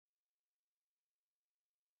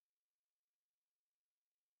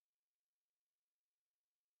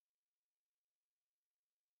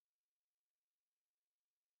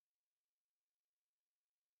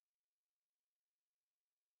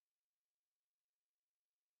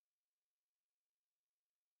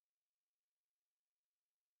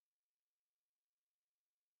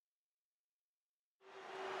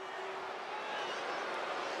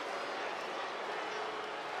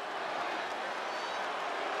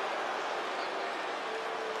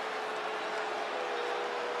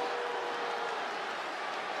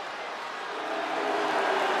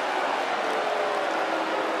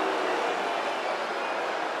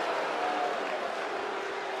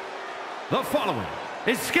The following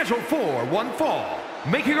is scheduled for one fall,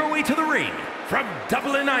 making her way to the ring from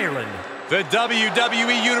Dublin, Ireland. The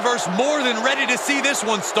WWE Universe more than ready to see this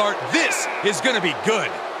one start. This is going to be good.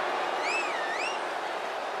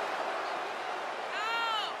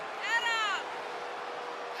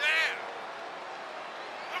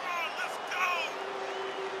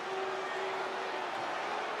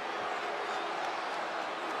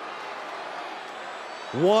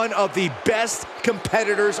 One of the best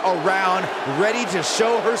competitors around, ready to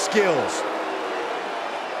show her skills.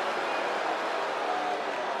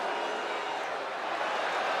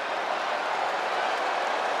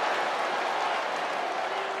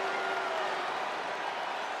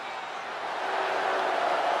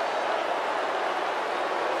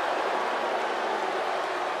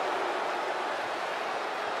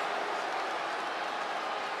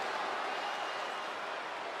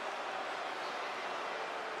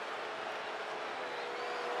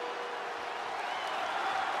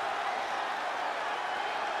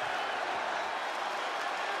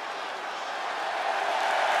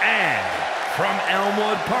 And from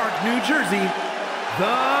Elmwood Park, New Jersey,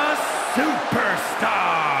 the Superstar.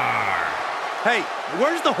 Hey,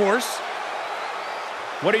 where's the horse?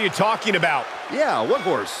 What are you talking about? Yeah, what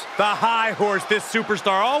horse? The high horse this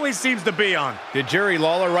superstar always seems to be on. Did Jerry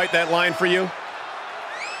Lawler write that line for you?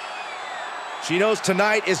 She knows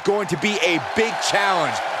tonight is going to be a big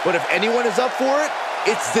challenge, but if anyone is up for it,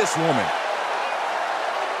 it's this woman.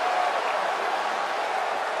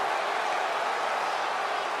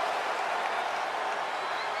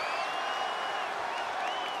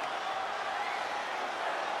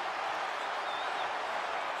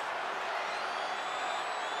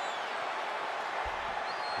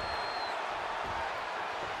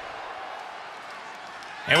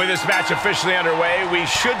 And with this match officially underway, we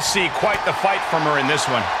should see quite the fight from her in this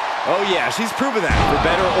one. Oh yeah, she's proven that. For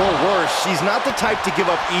better or worse, she's not the type to give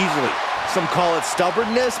up easily. Some call it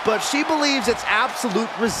stubbornness, but she believes it's absolute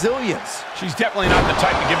resilience. She's definitely not the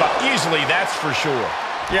type to give up easily, that's for sure.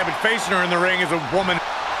 Yeah, but facing her in the ring is a woman.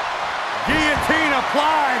 Guillotine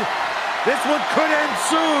applied. This one could end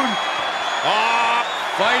soon.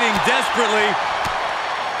 Fighting desperately.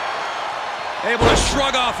 Able to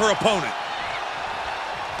shrug off her opponent.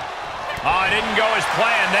 Oh, it didn't go as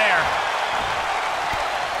planned there.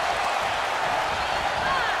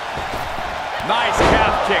 Nice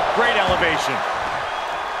calf kick, great elevation.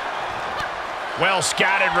 Well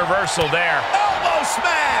scattered reversal there. Elbow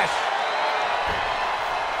smash!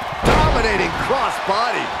 Dominating cross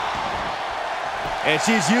body. And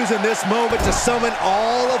she's using this moment to summon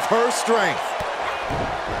all of her strength.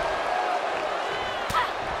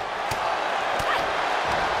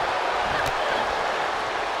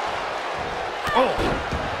 Oh,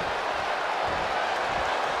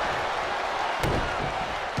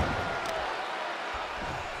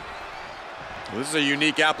 This is a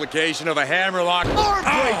unique application of a hammerlock.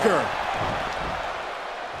 Breaker.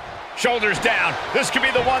 Shoulders down. This could be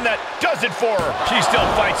the one that does it for her. She still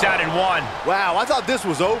fights out in one. Wow, I thought this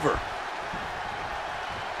was over.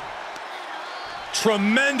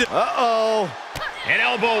 Tremendous. Uh-oh. An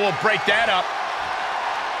elbow will break that up.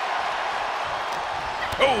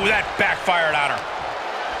 Oh, that backfired on her.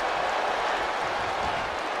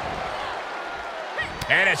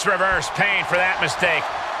 And it's reverse pain for that mistake.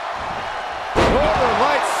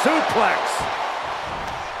 Overnight suplex.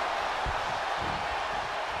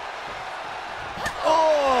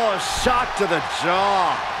 Oh, shot to the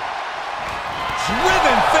jaw.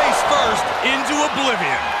 Driven face first into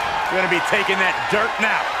oblivion. Gonna be taking that dirt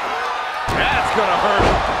now. That's gonna hurt.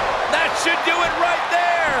 That should do it right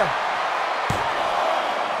there.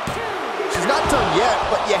 She's not done yet,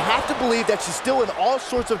 but you have to believe that she's still in all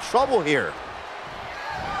sorts of trouble here.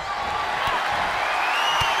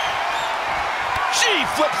 She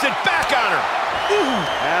flips it back on her. Ooh.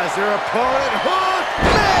 As her opponent hook,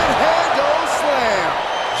 manhandle slam.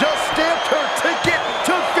 Just stamped her ticket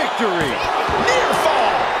to victory. Near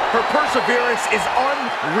fall. Her perseverance is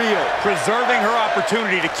unreal. Preserving her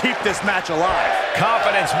opportunity to keep this match alive.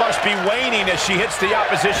 Confidence must be waning as she hits the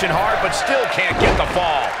opposition hard, but still can't get the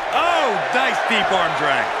fall. Oh, nice deep arm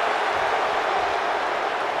drag.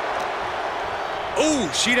 Ooh,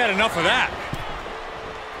 she'd had enough of that.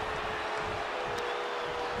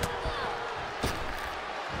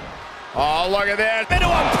 Oh, look at that. Into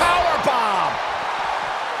a power bomb.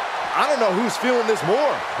 I don't know who's feeling this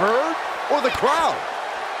more, her or the crowd.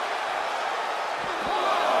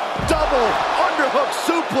 Double underhook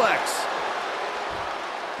suplex.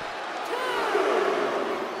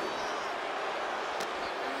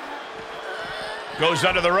 Goes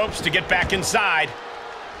under the ropes to get back inside.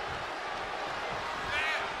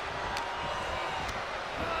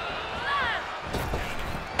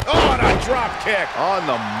 What a drop kick. On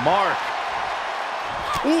the mark.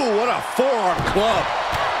 Ooh, what a forearm club.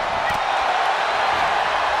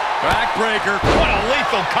 Backbreaker. What a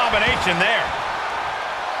lethal combination there.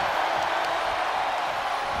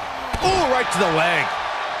 Ooh, right to the leg.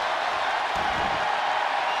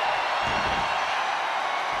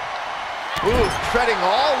 Ooh, treading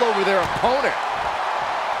all over their opponent.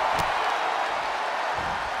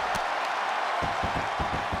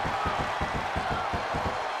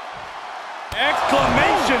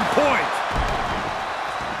 Exclamation point.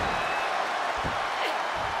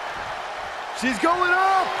 She's going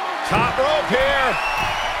up. Top rope here.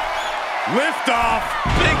 Lift off.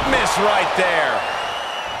 Big miss right there.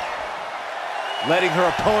 Letting her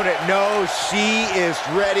opponent know she is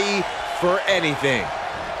ready for anything.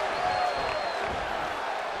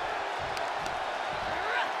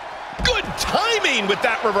 Good timing with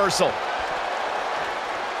that reversal.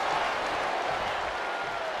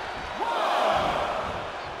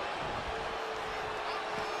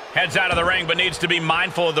 Heads out of the ring, but needs to be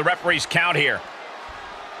mindful of the referee's count here.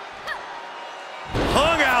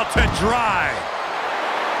 Hung out to dry.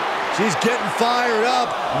 She's getting fired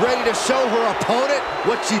up, ready to show her opponent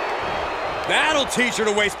what she... That'll teach her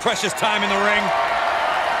to waste precious time in the ring.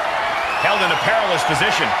 Held in a perilous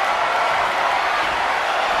position.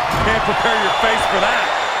 Can't prepare your face for that.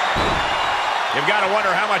 You've got to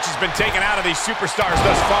wonder how much has been taken out of these superstars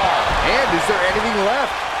thus far. And is there anything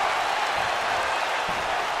left?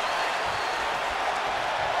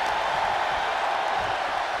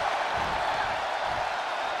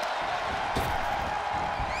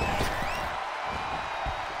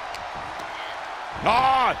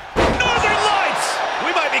 Northern Lights!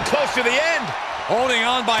 We might be close to the end. Holding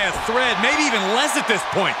on by a thread, maybe even less at this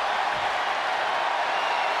point.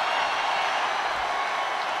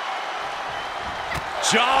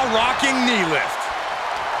 Jaw-rocking knee lift.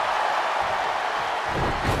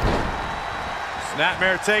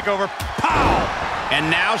 Snapmare takeover. Pow!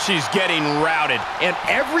 And now she's getting routed. And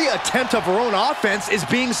every attempt of her own offense is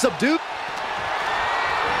being subdued.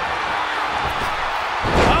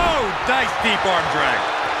 Nice deep arm drag.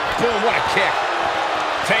 Boom, what a kick.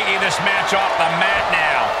 Taking this match off the mat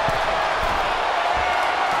now.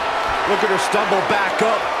 Look at her stumble back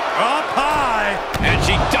up. Up high. And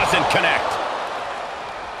she doesn't connect.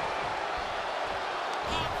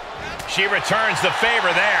 She returns the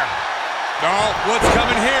favor there. Oh, what's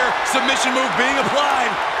coming here? Submission move being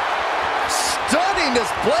applied. Stunning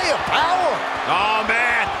display of power. Oh,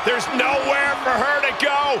 man, there's nowhere for her to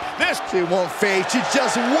go. She won't fade. She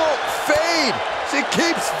just won't fade. She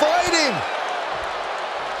keeps fighting.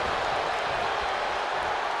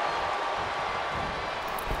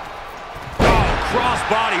 Oh,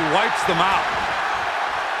 crossbody wipes them out.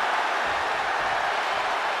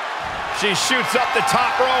 She shoots up the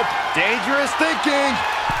top rope. Dangerous thinking.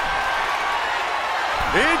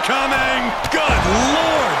 Incoming! Good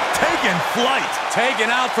Lord! Taking flight.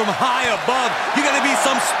 Taken out from high above. You gotta be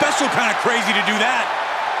some special kind of crazy to do that.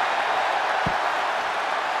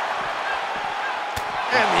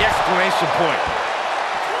 And the exclamation point.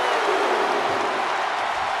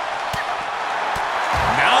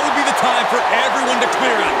 Now would be the time for everyone to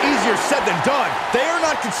clear out. Easier said than done. They are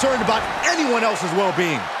not concerned about anyone else's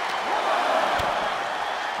well-being.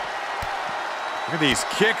 Look at these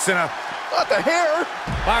kicks and a... Not the hair.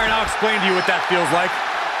 Byron, I'll explain to you what that feels like.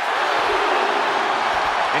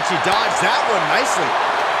 And she dodged that one nicely.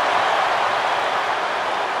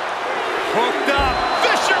 Hooked up.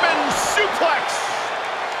 Fisherman suplex.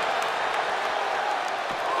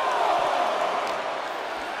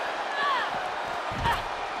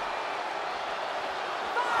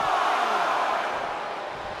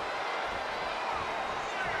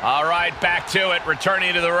 All right, back to it,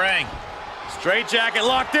 returning to the ring. Straight jacket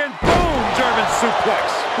locked in. Boom! German suplex.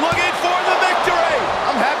 Looking for the victory.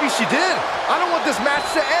 I'm happy she did. I don't want this match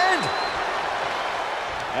to end.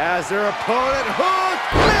 As their opponent hooked,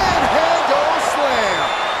 manhandle slam.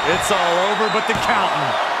 It's all over but the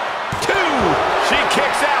counting. 2. She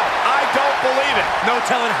kicks out. I don't believe it. No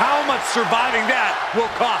telling how much surviving that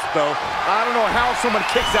will cost, though. I don't know how someone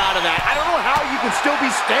kicks out of that. I don't know how you can still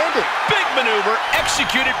be standing. Big maneuver,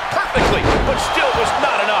 executed perfectly, but still was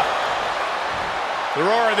not enough. The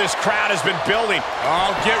roar of this crowd has been building.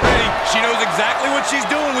 Oh, get ready. She knows exactly what she's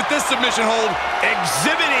doing with this submission hold.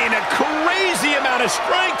 Exhibiting a crazy amount of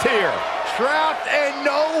strength here. Trapped and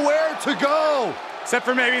nowhere to go. Except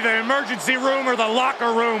for maybe the emergency room or the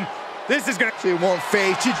locker room. This is gonna... She won't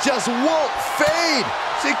fade. She just won't fade.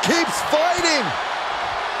 She keeps fighting.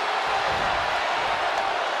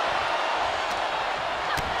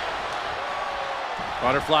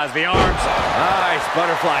 Butterflies the arms. Nice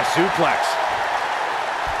butterfly suplex.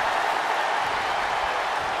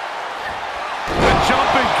 The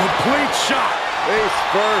jumping complete shot. Face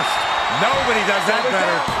first. Nobody does that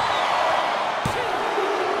better.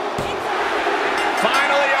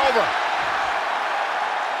 Finally over.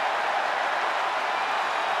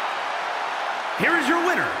 Here is your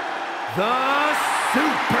winner, the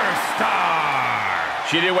Superstar.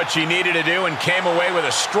 She did what she needed to do and came away with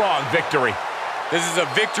a strong victory. This is a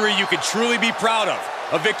victory you could truly be proud of.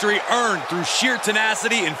 A victory earned through sheer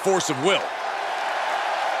tenacity and force of will.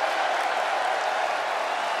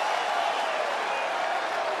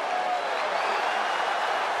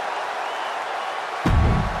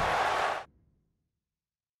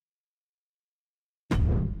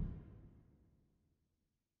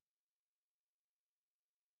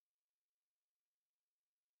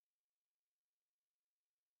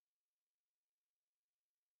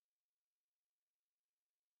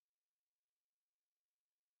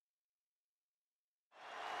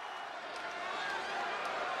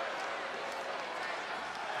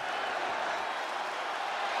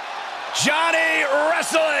 Johnny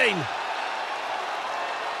Wrestling!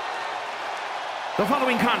 The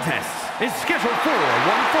following contest is scheduled for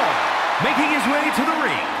one fall. Making his way to the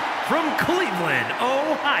ring from Cleveland,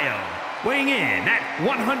 Ohio. Weighing in at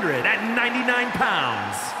 199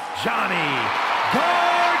 pounds, Johnny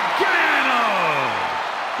Gargano!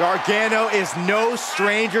 Gargano is no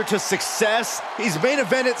stranger to success. He's main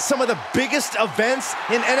evented some of the biggest events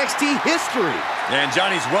in NXT history. And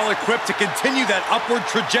Johnny's well equipped to continue that upward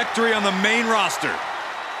trajectory on the main roster.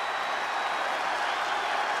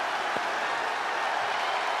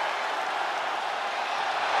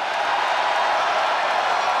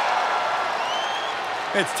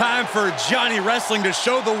 It's time for Johnny Wrestling to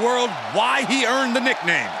show the world why he earned the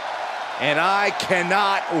nickname. And I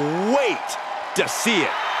cannot wait to see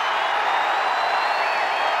it.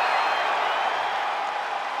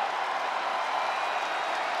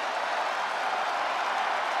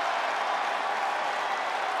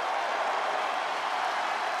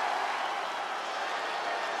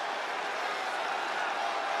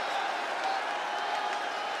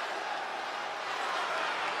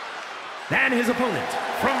 And his opponent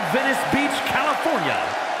from Venice Beach, California,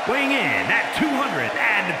 weighing in at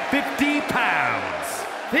 250 pounds,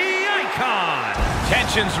 the Icon.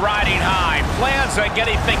 Tensions riding high. Plans on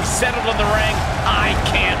getting things settled in the ring. I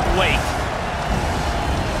can't wait.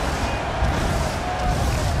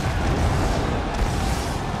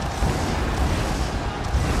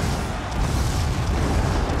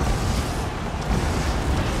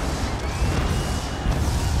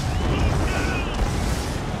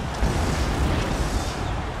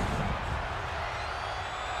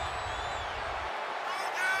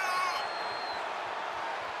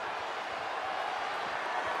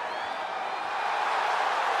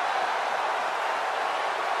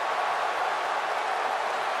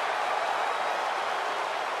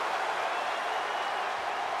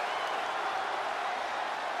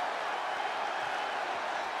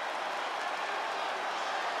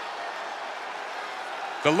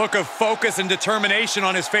 The look of focus and determination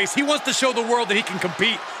on his face. He wants to show the world that he can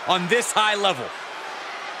compete on this high level.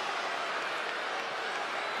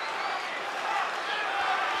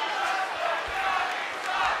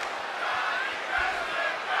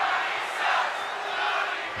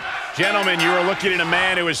 Gentlemen, you are looking at a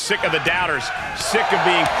man who is sick of the doubters, sick of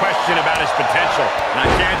being questioned about his potential. And I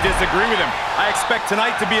can't disagree with him. I expect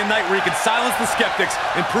tonight to be a night where he can silence the skeptics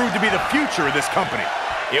and prove to be the future of this company.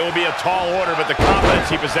 It will be a tall order, but the confidence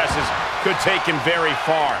he possesses could take him very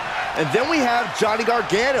far. And then we have Johnny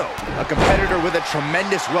Gargano, a competitor with a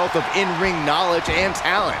tremendous wealth of in-ring knowledge and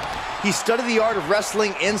talent. He studied the art of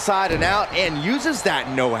wrestling inside and out and uses that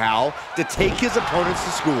know-how to take his opponents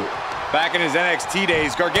to school. Back in his NXT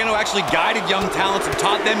days, Gargano actually guided young talents and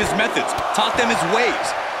taught them his methods, taught them his ways.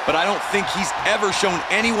 But I don't think he's ever shown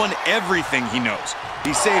anyone everything he knows.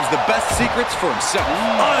 He saves the best secrets for himself.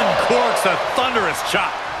 Uncorks a thunderous chop.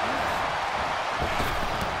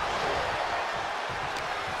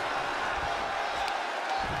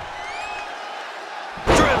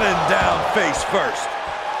 Driven down face first.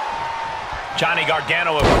 Johnny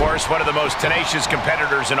Gargano, of course, one of the most tenacious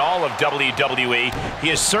competitors in all of WWE. He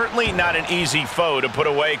is certainly not an easy foe to put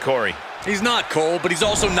away, Corey. He's not, Cole, but he's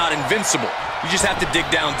also not invincible. You just have to dig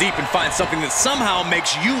down deep and find something that somehow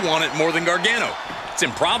makes you want it more than Gargano. It's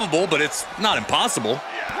improbable, but it's not impossible.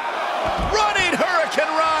 Running Hurricane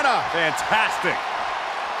Rana! Fantastic.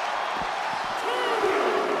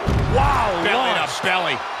 Wow, belly to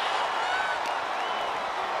belly.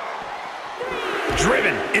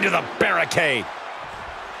 Driven into the barricade.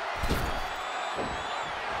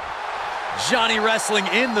 Johnny wrestling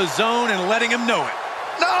in the zone and letting him know it.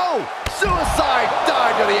 No! Suicide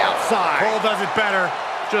dive to the outside. Cole does it better.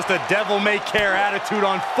 Just a devil-may-care attitude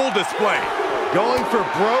on full display. Going for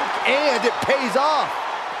broke, and it pays off.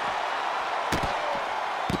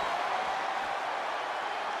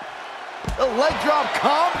 A leg drop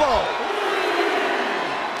combo.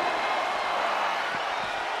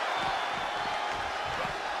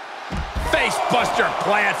 Face buster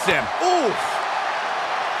plants him. Oof.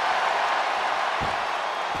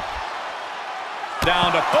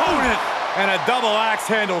 Down opponent and a double axe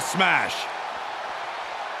handle smash.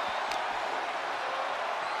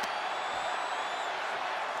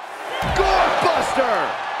 Buster.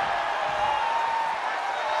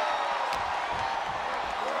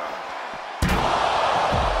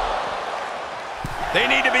 They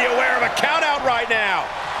need to be aware of a count out right now.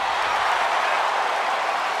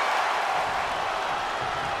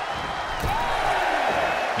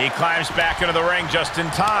 He climbs back into the ring just in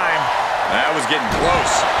time. That was getting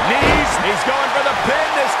close. Knees. He's going for the pin.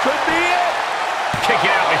 This could be it. Kick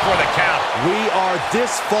it out before the count. We are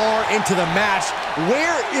this far into the match.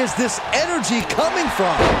 Where is this energy coming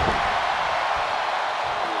from?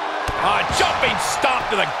 A jumping stomp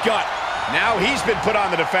to the gut. Now he's been put on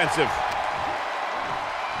the defensive.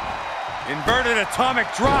 Inverted atomic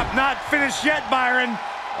drop, not finished yet, Byron.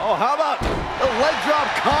 Oh, how about a leg drop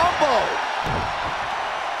combo?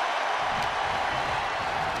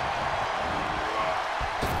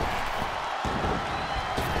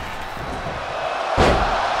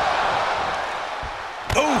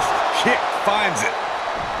 Oof, kick finds it.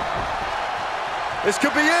 This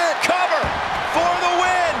could be it. Cover for the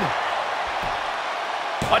win.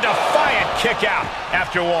 A defiant kick out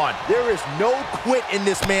after one. There is no quit in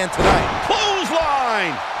this man tonight.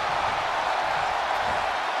 Clothesline.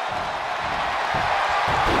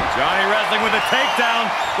 Johnny wrestling with a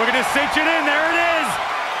takedown. Looking to cinch it in. There it is.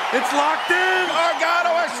 It's locked in.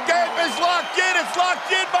 Gargano escape is locked in. It's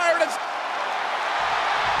locked in, Byron.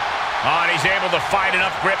 Oh, and he's able to find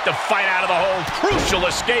enough grip to fight out of the hold. Crucial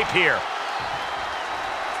escape here.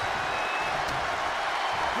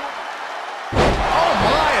 Oh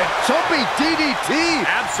my, a jumping DDT.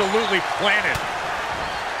 Absolutely planted.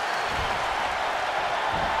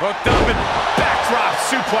 Hooked up and backdrop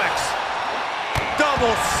suplex.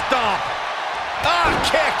 Double stomp. Ah,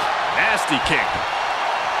 kick. Nasty kick.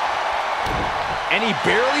 And he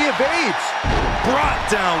barely evades. Brought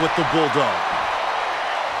down with the bulldog.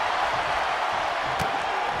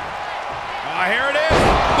 Here it is.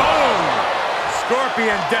 Boom.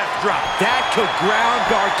 Scorpion death drop. That could ground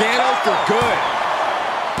Gargano for good.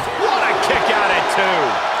 What a kick out at two.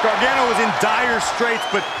 Gargano was in dire straits,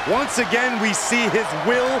 but once again we see his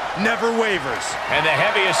will never wavers. And the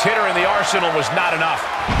heaviest hitter in the arsenal was not enough.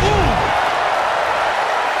 Ooh.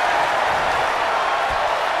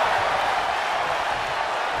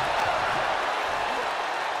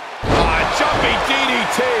 Jumping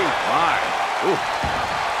DDT. My. Ooh.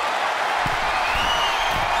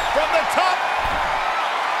 From the top.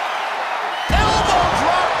 Elbow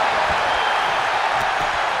drop.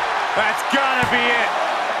 That's gotta be it.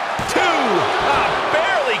 Two.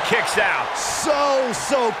 Barely kicks out.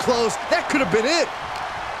 So close. That could have been it.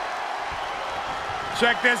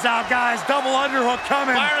 Check this out, guys. Double underhook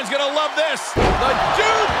coming. Byron's gonna love this. The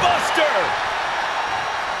Dude Buster.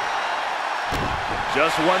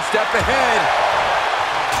 Just one step ahead.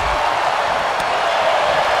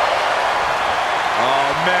 Oh,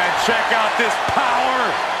 man, check out this power.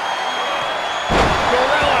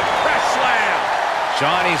 Gorilla press slam.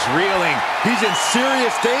 Johnny's reeling. He's in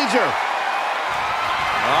serious danger.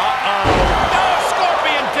 Oh,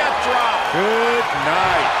 Scorpion death drop. Good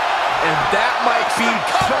night. And that might be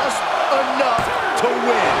just enough to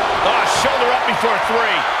win. Oh, shoulder up before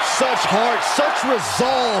three. Such heart, such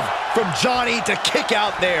resolve from Johnny to kick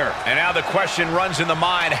out there. And now the question runs in the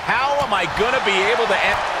mind, how am I going to be able to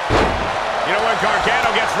end? You know, when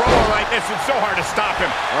Gargano gets rolling like this, it's so hard to stop him.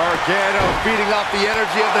 Gargano feeding off the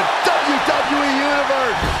energy of the WWE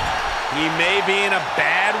Universe. He may be in a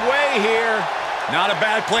bad way here. Not a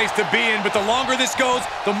bad place to be in, but the longer this goes,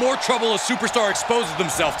 the more trouble a superstar exposes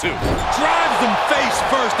themselves to. Drives them face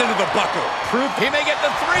first into the buckle. Proof he may get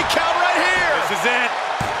the 3 count right here. This is it.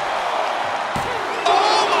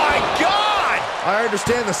 Oh, my God! I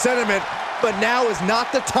understand the sentiment, but now is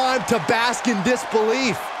not the time to bask in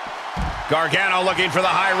disbelief. Gargano looking for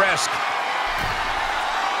the high risk.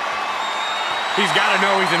 He's got to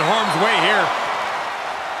know he's in harm's way here.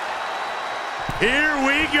 Here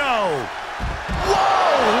we go. Whoa,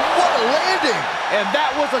 what a landing! And that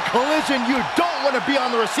was a collision you don't want to be on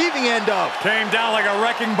the receiving end of. Came down like a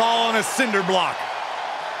wrecking ball on a cinder block.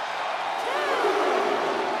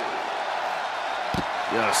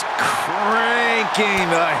 Just cranking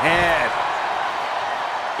the head.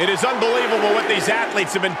 It is unbelievable what these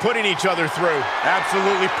athletes have been putting each other through.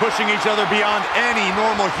 Absolutely pushing each other beyond any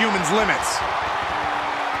normal human's limits.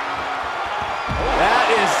 That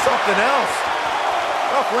is something else.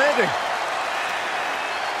 Rough landing.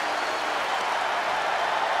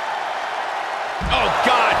 Oh,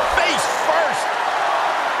 God, face first.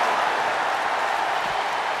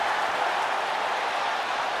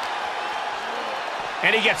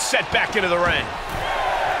 And he gets set back into the ring.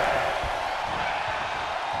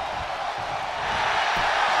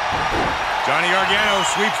 Johnny Gargano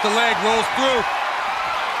sweeps the leg, rolls through.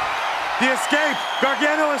 The escape.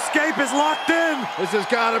 Gargano escape is locked in. This has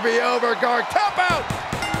got to be over, Tap out.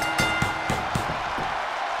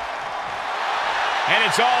 And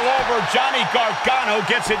it's all over. Johnny Gargano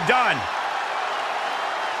gets it done.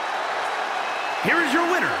 Here is your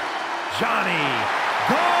winner, Johnny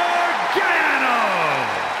Gargano.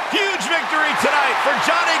 Huge victory tonight for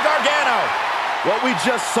Johnny Gargano. What we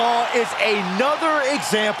just saw is another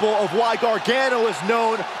example of why Gargano is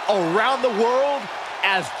known around the world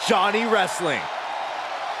as Johnny Wrestling.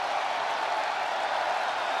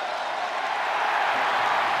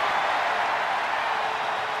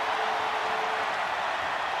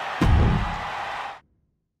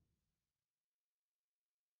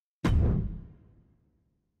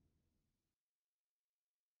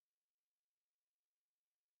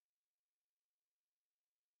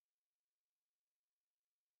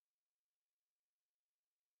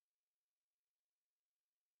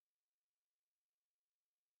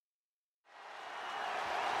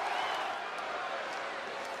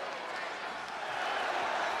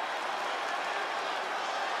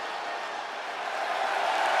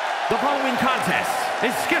 The following contest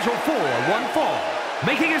is scheduled for one fall.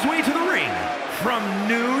 Making his way to the ring from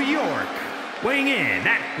New York, weighing in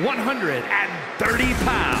at 130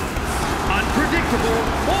 pounds, Unpredictable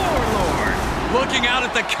Warlord. Looking out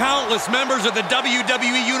at the countless members of the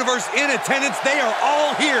WWE Universe in attendance, they are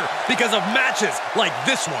all here because of matches like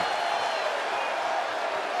this one.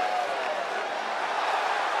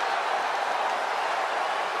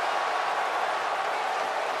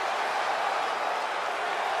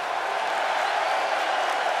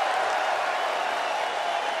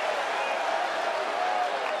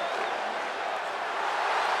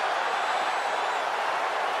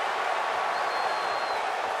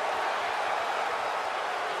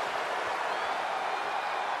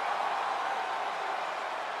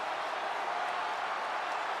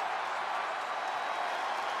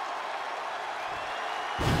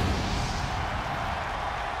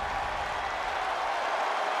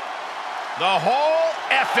 The whole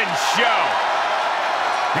effing show.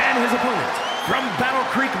 And his opponent from Battle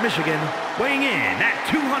Creek, Michigan, weighing in at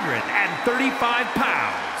 235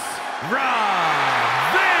 pounds, Rob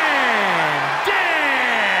Van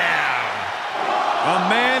Dam. A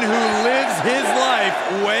man who lives his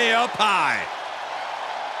life way up high.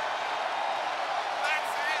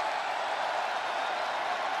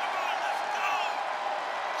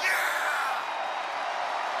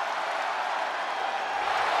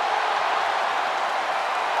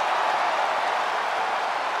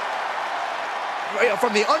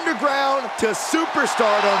 From the underground to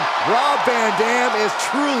superstardom, Rob Van Dam is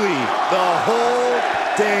truly the whole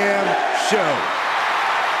damn show.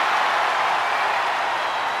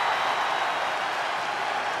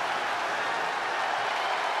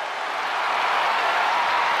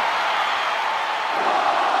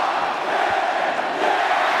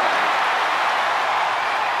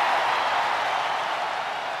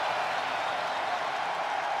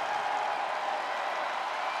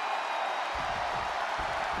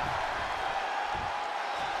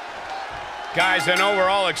 Guys, I know we're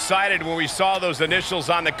all excited when we saw those initials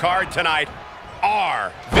on the card tonight.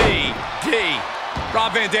 RVD.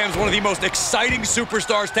 Rob Van Dam's one of the most exciting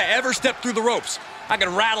superstars to ever step through the ropes. I could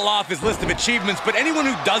rattle off his list of achievements, but anyone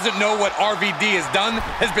who doesn't know what RVD has done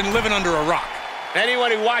has been living under a rock.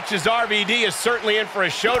 Anyone who watches RVD is certainly in for a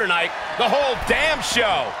show tonight. The whole damn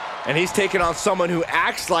show. And he's taking on someone who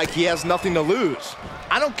acts like he has nothing to lose.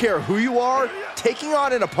 I don't care who you are, taking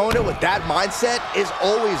on an opponent with that mindset is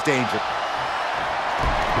always dangerous.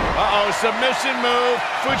 Uh-oh, submission move.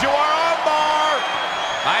 Fujiwara armbar.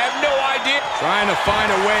 I have no idea. Trying to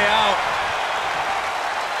find a way out.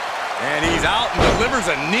 And he's out and delivers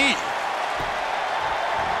a knee.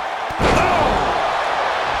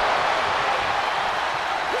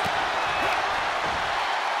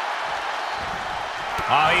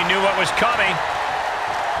 Oh, he knew what was coming.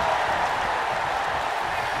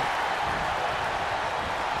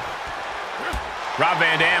 Rob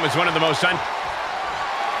Van Dam is one of the most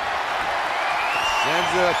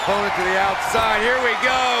Sends the opponent to the outside. Here we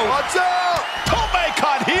go. Watch out! Tome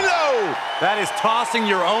con hilo. That is tossing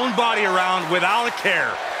your own body around without a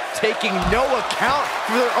care. Taking no account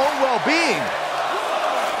for their own well-being.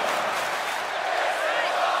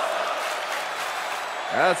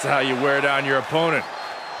 That's how you wear down your opponent.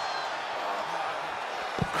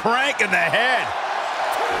 Crank in the head.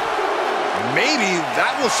 Maybe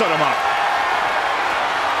that will shut him up.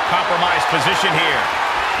 Compromised position here.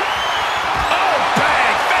 Oh,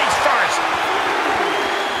 bang! Face first!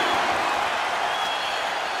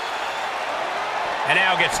 And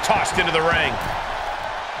now gets tossed into the ring.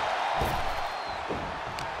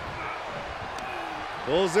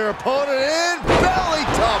 Pulls their opponent in. Belly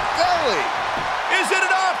to belly. Is it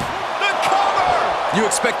enough? The cover! You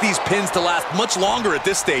expect these pins to last much longer at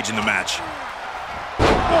this stage in the match.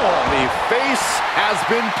 Oh, the face has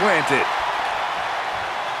been planted.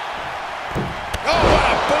 Oh, what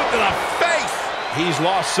a boot to the face! He's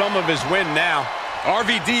lost some of his wind now.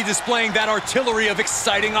 RVD displaying that artillery of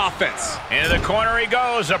exciting offense. Into the corner he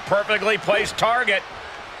goes, a perfectly placed target.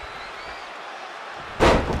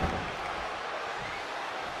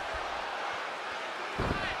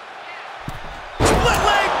 Split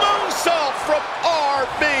leg moonsault from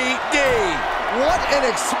RVD. What an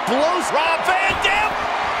explosive... Rob Van Dam.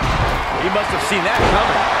 He must have seen that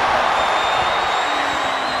coming.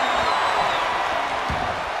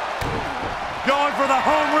 Going for the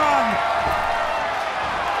home run.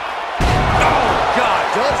 Oh, God.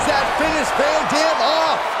 Does that finish Van Dam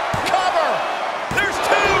off? Cover. There's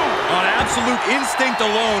two. On absolute instinct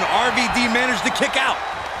alone, RVD managed to kick out.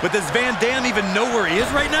 But does Van Dam even know where he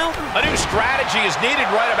is right now? A new strategy is needed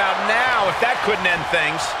right about now if that couldn't end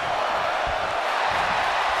things.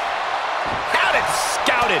 Had it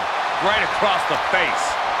scouted. Right across the face.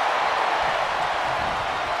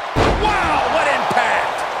 Wow, what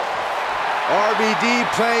impact! RVD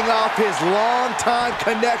playing off his longtime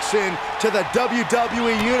connection to the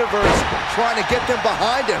WWE Universe, trying to get them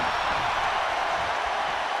behind him.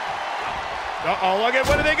 Uh-oh, look at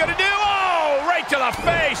what are they going to do? Oh, right to the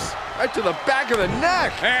face. Right to the back of the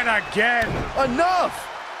neck. And again. Enough.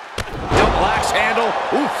 Double axe handle.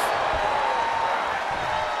 Oof.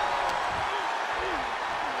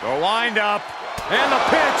 The wind up. And the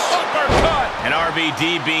pitch. Uppercut. And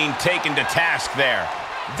RVD being taken to task there.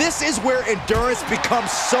 This is where endurance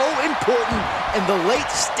becomes so important in the late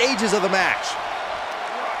stages of the match.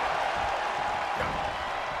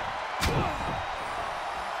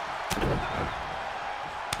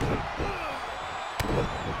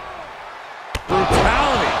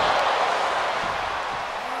 Brutality.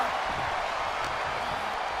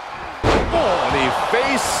 Oh, the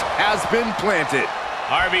face has been planted.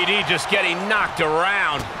 RVD just getting knocked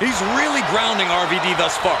around. He's really grounding RVD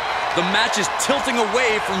thus far. The match is tilting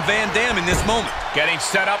away from Van Dam in this moment. Getting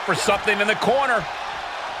set up for something in the corner.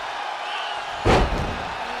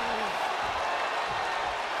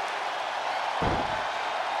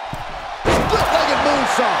 Split-legged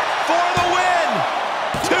moonsault. For the win.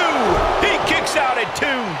 2. He kicks out at 2.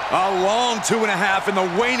 A long 2.5 in the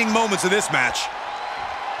waning moments of this match.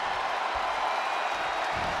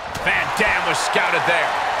 Van Dam was scouted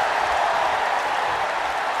there.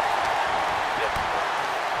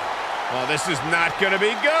 Well, this is not going to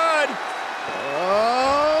be good.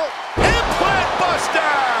 Oh. Implant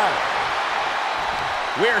buster!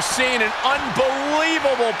 We're seeing an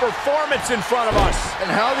unbelievable performance in front of us.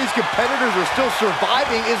 And how these competitors are still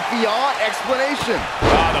surviving is beyond explanation.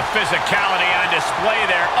 Oh, the physicality on display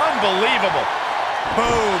there. Unbelievable.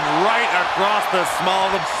 Boom, right across the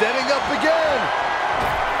small of them. Setting up again.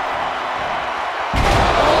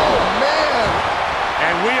 Oh, man.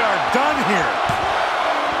 And we are done here.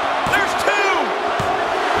 There's 2.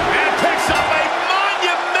 And picks up a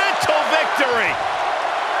monumental victory.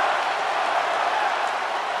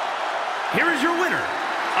 Here is your winner,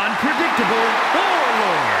 Unpredictable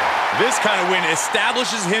Warlord. This kind of win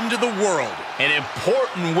establishes him to the world. An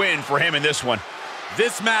important win for him in this one.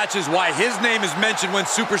 This match is why his name is mentioned when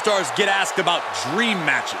superstars get asked about dream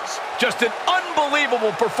matches. Just an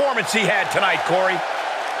unbelievable performance he had tonight, Corey.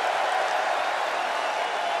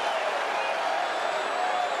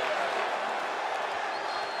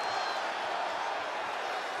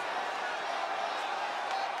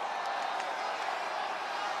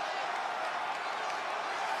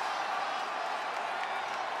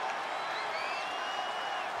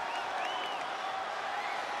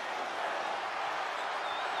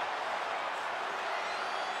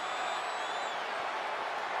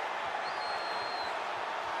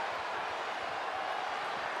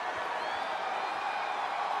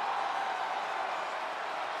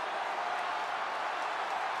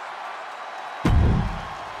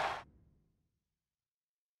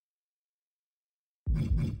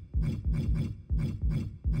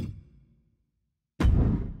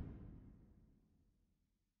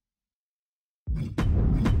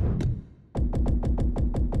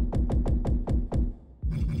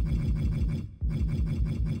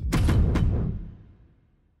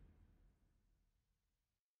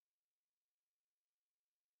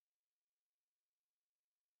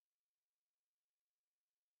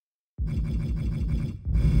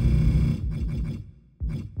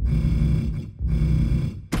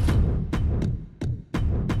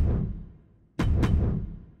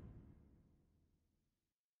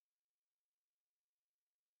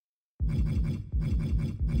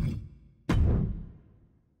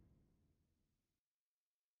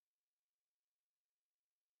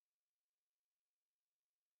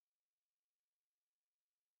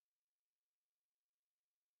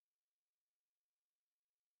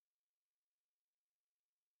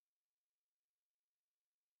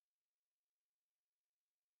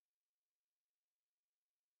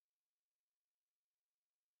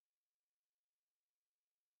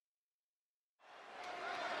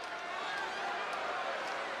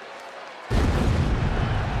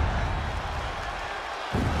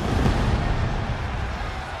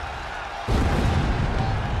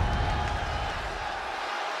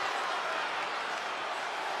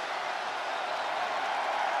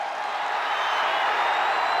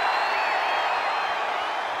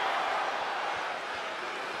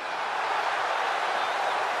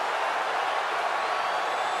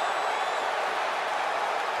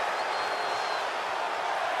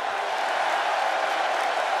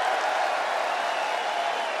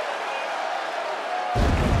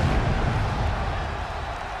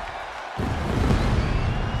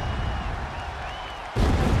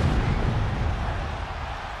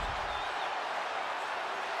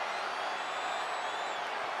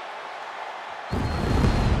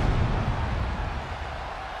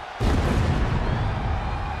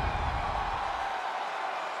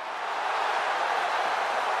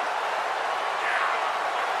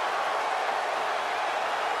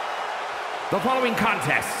 The following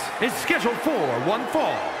contest is scheduled for one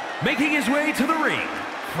fall. Making his way to the ring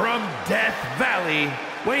from Death Valley,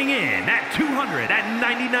 weighing in at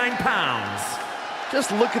 299 pounds.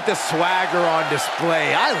 Just look at the swagger on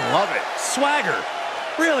display. I love it. Swagger?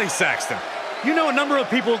 Really, Saxton? You know a number of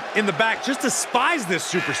people in the back just despise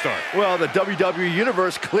this superstar. Well, the WWE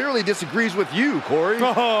Universe clearly disagrees with you, Corey.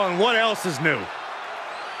 Oh, and what else is new?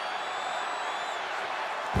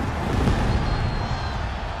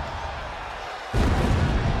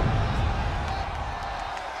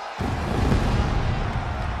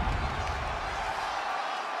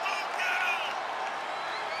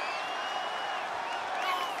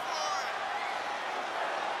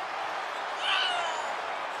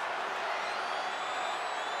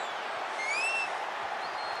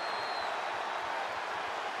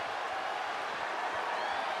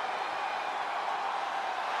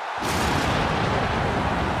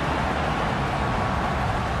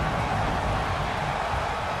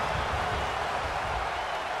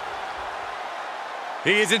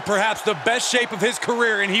 He is in perhaps the best shape of his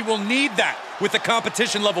career, and he will need that with the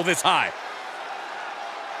competition level this high.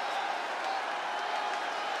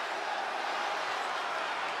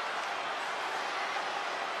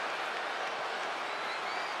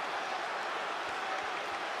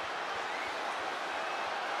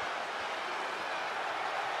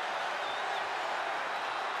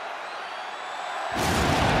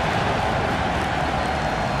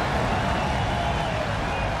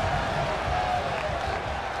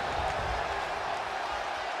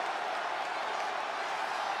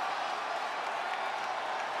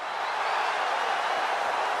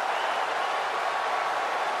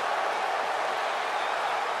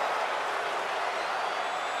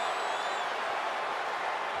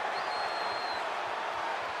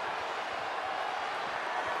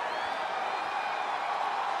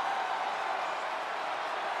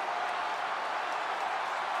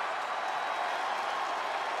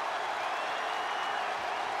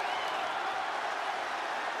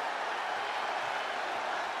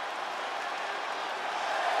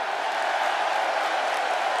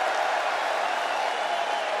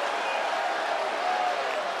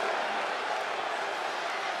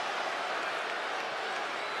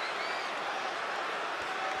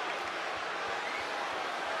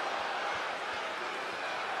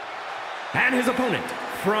 And his opponent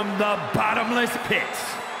from the bottomless pit,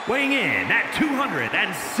 weighing in at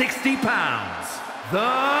 260 pounds,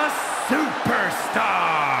 the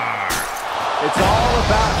Superstar. It's all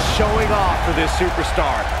about showing off for this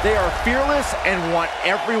superstar. They are fearless and want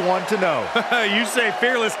everyone to know. You say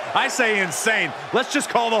fearless, I say insane. Let's just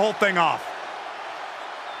call the whole thing off.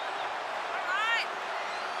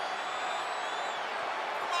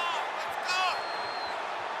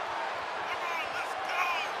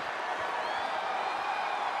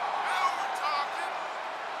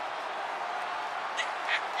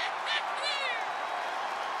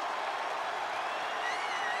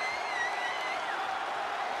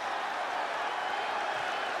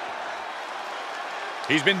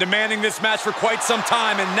 He's been demanding this match for quite some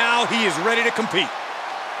time, and now he is ready to compete.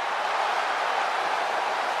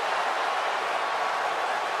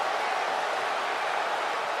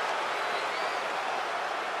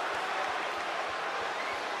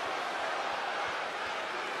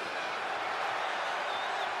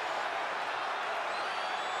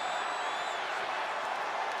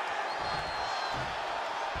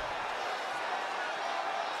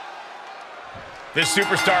 This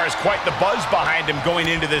superstar has quite the buzz behind him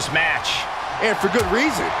going into this match. And for good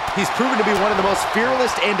reason. He's proven to be one of the most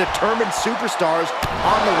fearless and determined superstars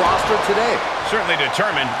on the roster today. Certainly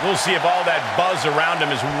determined. We'll see if all that buzz around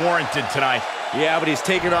him is warranted tonight. Yeah, but he's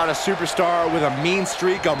taking on a superstar with a mean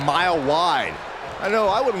streak a mile wide. I know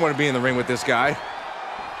I wouldn't want to be in the ring with this guy.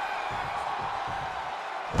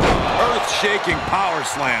 Earth-shaking power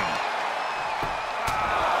slam.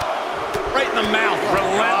 Right in the mouth,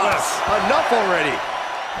 relentless. Enough already.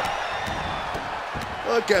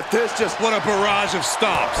 Look at this, just What a barrage of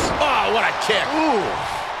stomps. Oh, what a kick. ooh.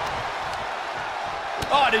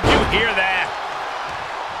 Oh, did you hear that?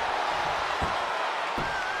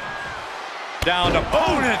 Down to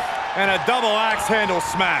opponent and a double axe handle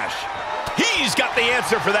smash. He's got the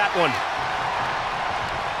answer for that one.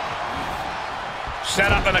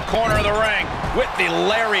 Set up in the corner of the ring with the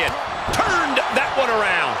lariat. Turned that one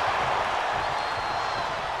around.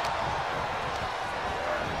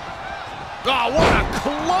 Oh, what a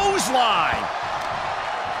clothesline.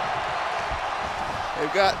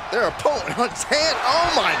 They've got their opponent on his hand. Oh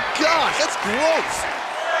my gosh, that's gross.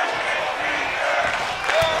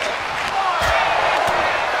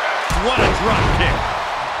 What a drop kick.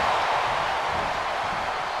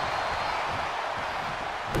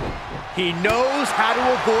 He knows how to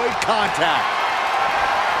avoid contact.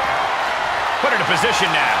 Put it in position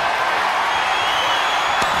now.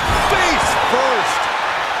 Face first.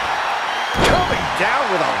 Coming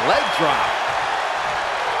down with a leg drop.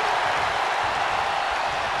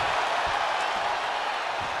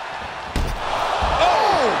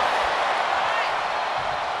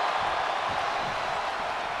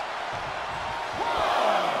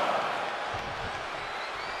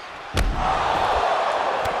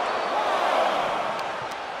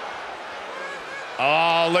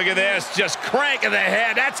 Oh, look at this. Just cranking the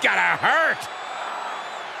head. That's gotta hurt.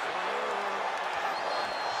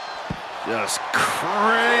 Just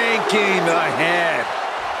cranking the head.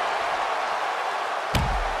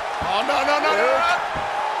 Oh, no, no, no, no.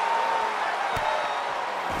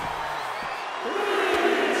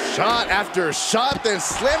 Shot after shot, then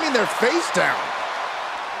slamming their face down.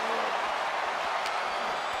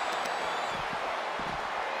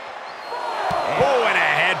 Oh, and a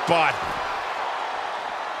headbutt.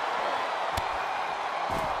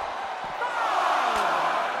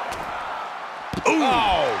 Ooh.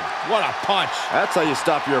 Oh, what a punch. That's how you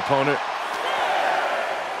stop your opponent.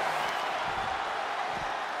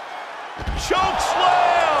 Choke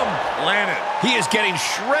slam. Landed. He is getting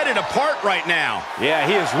shredded apart right now. Yeah,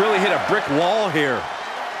 he has really hit a brick wall here.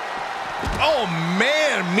 Oh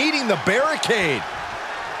man, meeting the barricade.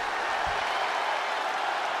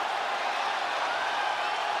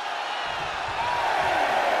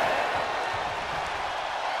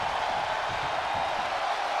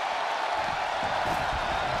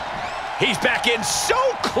 He's back in so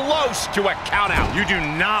close to a countout. You do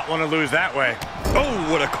not want to lose that way. Oh,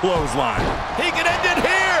 what a clothesline. He can end it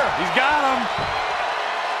here. He's got him.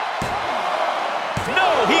 No,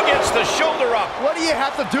 he gets the shoulder up. What do you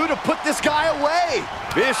have to do to put this guy away?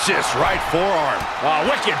 Vicious right forearm. Oh,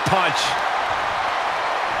 wicked punch.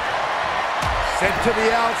 Sent to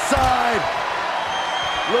the outside.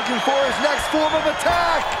 Looking for his next form of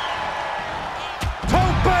attack.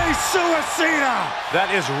 Suicida!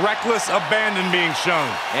 That is reckless abandon being shown.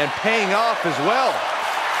 And paying off as well.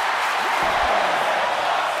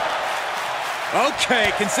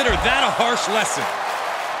 Okay, consider that a harsh lesson.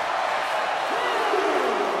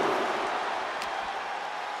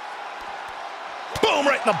 Boom,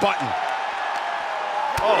 right in the button.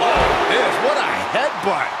 Oh, this, what a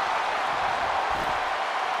headbutt.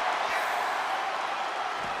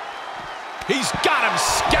 He's got him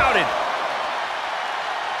scouted.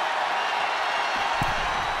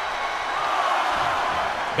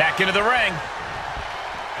 Back into the ring.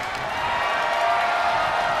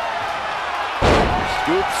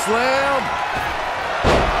 Scoop slam.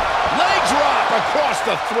 Leg drop across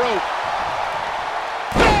the throat.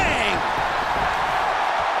 Bang!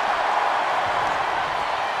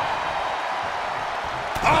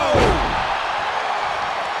 Oh!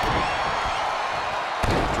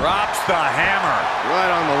 Drops the hammer. Right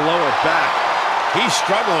on the lower back. He's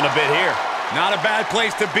struggling a bit here. Not a bad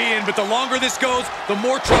place to be in, but the longer this goes, the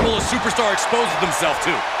more trouble a superstar exposes themselves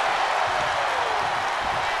to.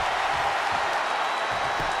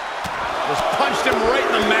 Just punched him right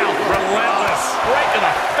in the mouth. Relentless. Right to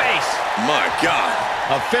the face. My God.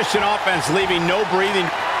 Efficient offense, leaving no breathing.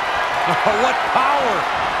 What power.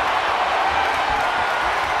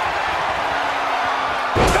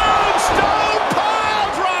 Tombstone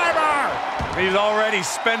pile driver. He's already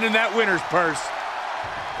spending that winner's purse.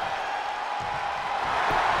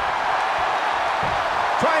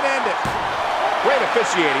 trying to end it. Great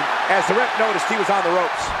officiating, as the ref noticed he was on the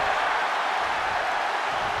ropes.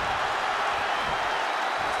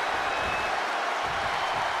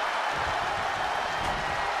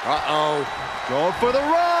 Uh-oh. Going for the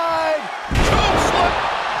ride. Chokeslip.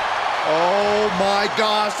 Oh, my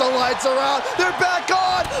gosh. The lights are out. They're back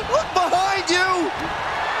on. Look behind you.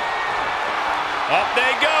 Up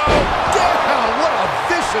they go. Damn, what a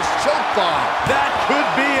vicious choke bomb. That could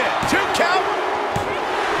be it. 2 count.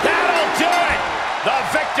 That'll do it. The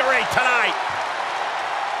victory tonight.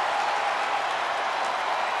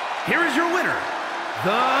 Here is your winner,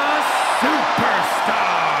 the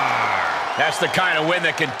Superstar. That's the kind of win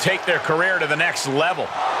that can take their career to the next level.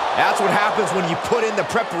 That's what happens when you put in the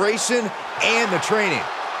preparation and the training.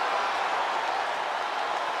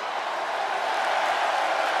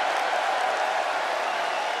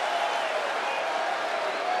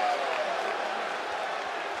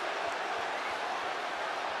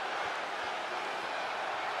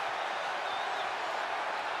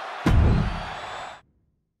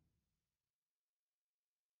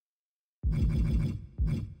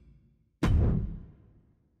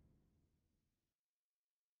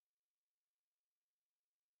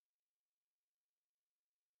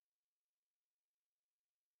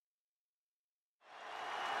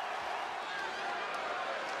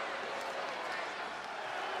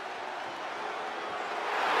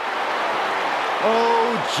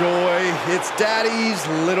 Oh, joy. It's Daddy's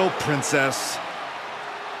little princess.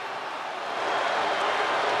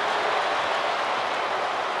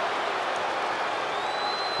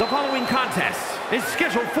 The following contest is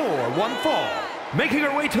scheduled for one fall. Making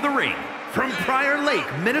her way to the ring from Prior Lake,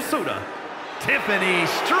 Minnesota, Tiffany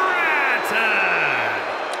Stratton.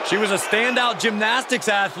 She was a standout gymnastics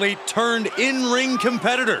athlete turned in-ring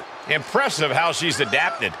competitor. Impressive how she's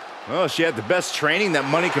adapted. Well, she had the best training that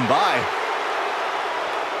money can buy.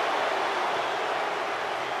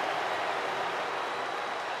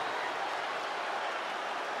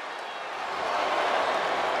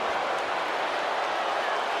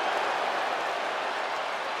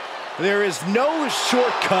 There is no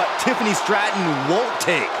shortcut Tiffany Stratton won't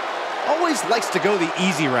take. Always likes to go the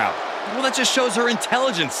easy route. Well, that just shows her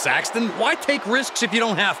intelligence, Saxton. Why take risks if you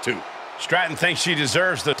don't have to? Stratton thinks she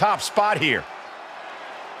deserves the top spot here.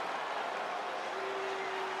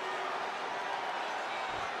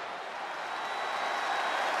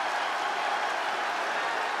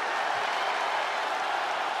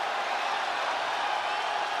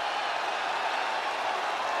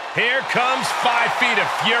 Here comes 5 feet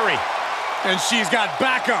of fury. And she's got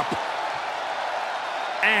backup.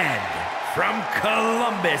 And from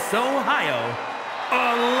Columbus, Ohio,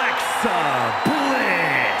 Alexa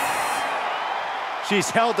Bliss. She's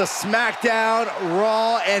held the SmackDown,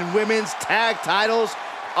 Raw, and Women's Tag titles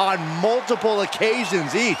on multiple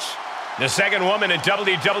occasions each. The second woman in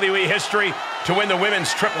WWE history to win the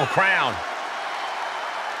Women's Triple Crown.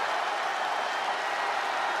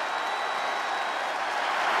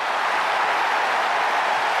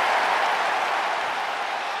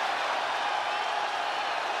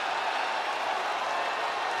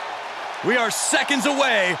 We are seconds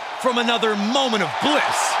away from another moment of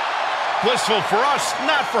bliss. Blissful for us,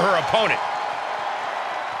 not for her opponent.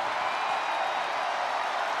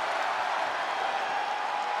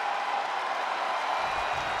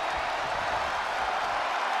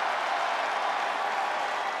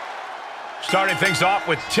 Starting things off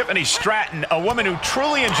with Tiffany Stratton, a woman who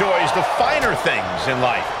truly enjoys the finer things in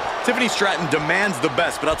life. Tiffany Stratton demands the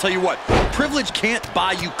best, but I'll tell you what, privilege can't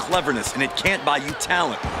buy you cleverness, and it can't buy you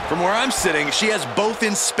talent. From where I'm sitting, she has both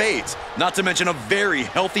in spades, not to mention a very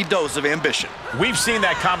healthy dose of ambition. We've seen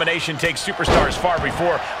that combination take superstars far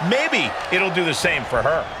before. Maybe it'll do the same for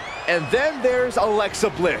her. And then there's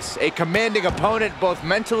Alexa Bliss, a commanding opponent both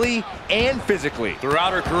mentally and physically.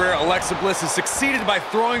 Throughout her career, Alexa Bliss has succeeded by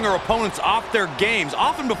throwing her opponents off their games,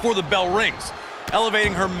 often before the bell rings.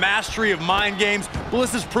 Elevating her mastery of mind games,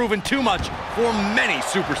 Bliss has proven too much for many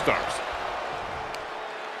superstars.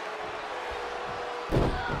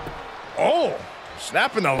 Oh,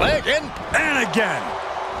 snapping the leg in and again.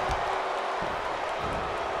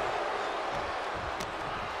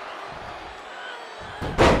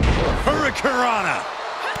 Hurricanrana.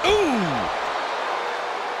 Ooh.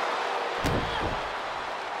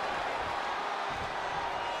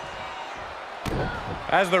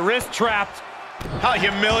 As the wrist trapped. How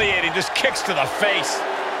humiliating, just kicks to the face.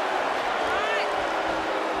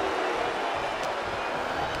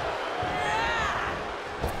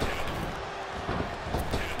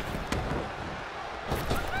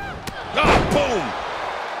 Oh, boom!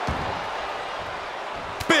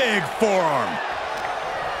 Big forearm.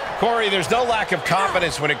 Corey, there's no lack of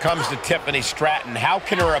confidence when it comes to Tiffany Stratton. How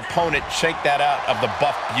can her opponent shake that out of the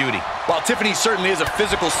buff beauty? While Tiffany certainly is a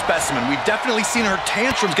physical specimen, we've definitely seen her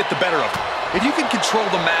tantrums get the better of her. If you can control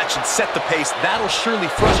the match and set the pace, that'll surely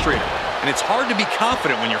frustrate her. And it's hard to be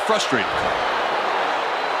confident when you're frustrated.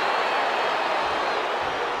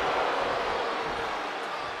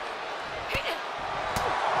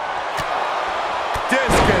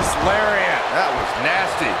 Discus lariat. That was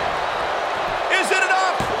nasty. Is it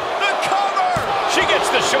enough? The cover! She gets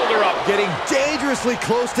the shoulder up. Getting dangerously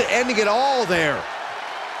close to ending it all there.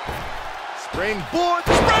 Springboard.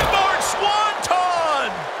 Springboard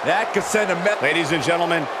swanton! That could send a message. Ladies and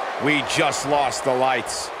gentlemen, we just lost the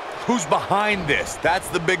lights. Who's behind this? That's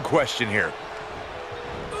the big question here.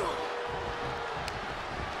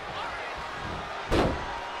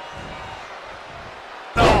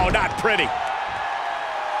 No, not pretty.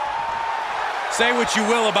 Say what you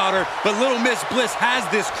will about her, but Little Miss Bliss has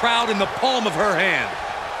this crowd in the palm of her hand.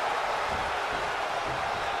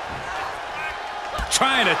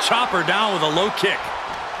 Trying to chop her down with a low kick.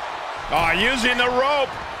 Oh, using the rope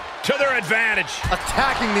to their advantage.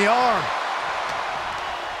 Attacking the arm.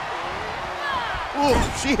 Ooh,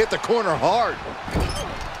 she hit the corner hard.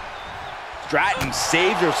 Stratton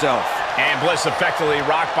saved herself. And Bliss effectively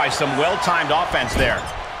rocked by some well-timed offense there.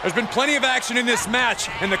 There's been plenty of action in this match,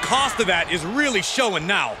 and the cost of that is really showing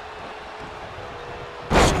now.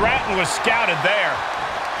 Stratton was scouted there.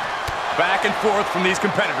 Back and forth from these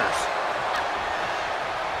competitors.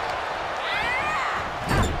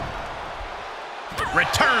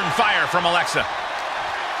 Return fire from Alexa.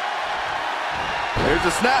 There's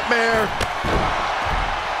a snapmare.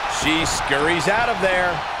 She scurries out of there.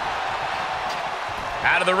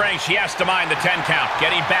 Out of the ring, she has to mind the 10 count.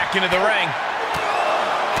 Getting back into the ring.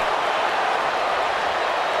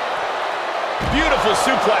 Beautiful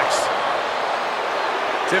suplex.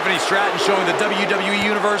 Tiffany Stratton showing the WWE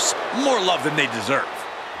Universe more love than they deserve.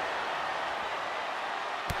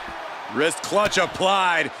 Wrist clutch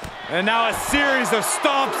applied, and now a series of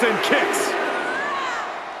stomps and kicks.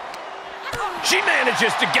 She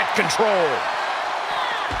manages to get control.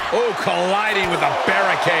 Oh, colliding with a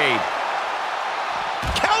barricade.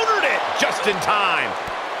 Countered it just in time.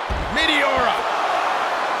 Meteora.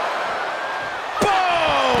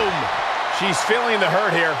 Boom! She's feeling the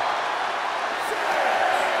hurt here.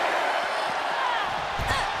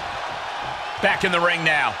 Back in the ring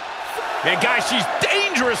now. And guys, she's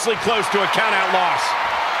dangerously close to a count-out loss.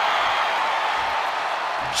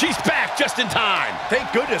 She's back just in time.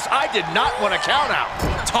 Thank goodness I did not want a count out.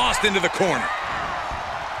 Tossed into the corner.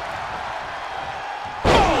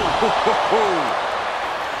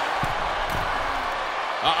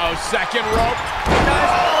 Uh-oh, second rope.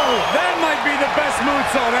 Oh, that might be the best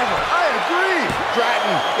moonsault ever. I agree.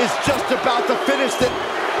 Stratton is just about to finish it.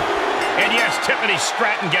 And yes, Tiffany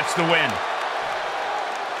Stratton gets the win.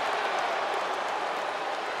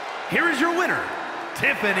 Here is your winner,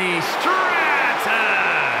 Tiffany Stratton.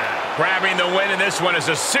 Grabbing the win in this one is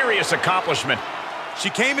a serious accomplishment. She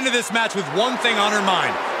came into this match with one thing on her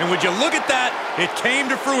mind, and would you look at that, it came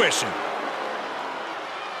to fruition.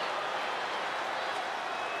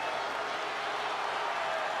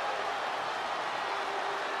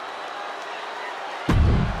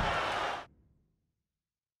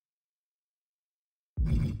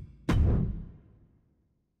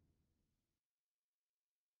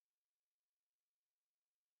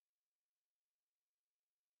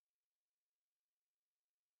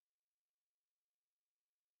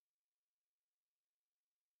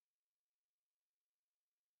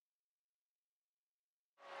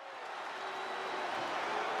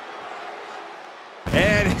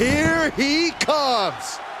 And here he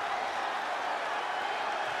comes.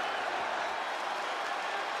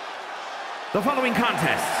 The following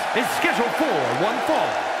contest is scheduled for one fall.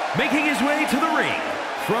 Making his way to the ring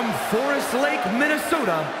from Forest Lake,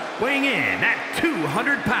 Minnesota, weighing in at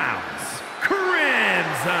 200 pounds,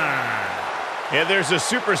 Crimson. And there's a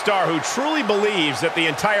superstar who truly believes that the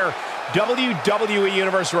entire WWE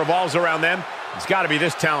Universe revolves around them. It's got to be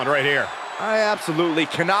this talent right here. I absolutely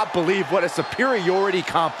cannot believe what a superiority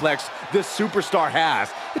complex this superstar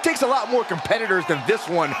has. It takes a lot more competitors than this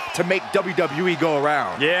one to make WWE go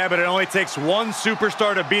around. Yeah, but it only takes one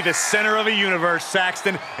superstar to be the center of a universe,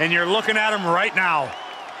 Saxton, and you're looking at him right now.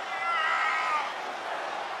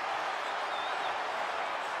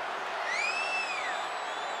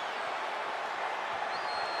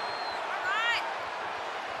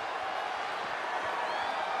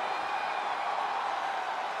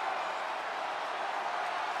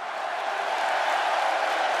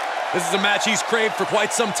 This is a match he's craved for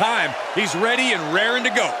quite some time. He's ready and raring to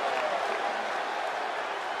go.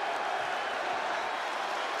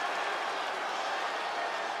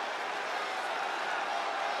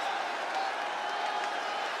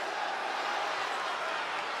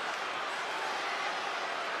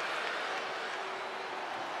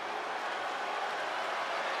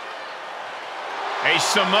 A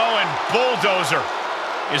Samoan bulldozer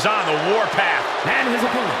is on the warpath. And his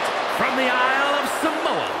opponent from the Isle of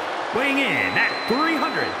Samoa, weighing in at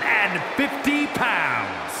 350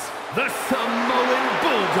 pounds, the Samoan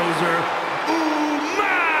bulldozer,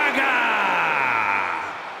 Umaga!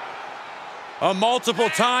 A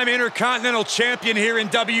multiple-time Intercontinental Champion here in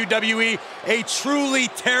WWE. A truly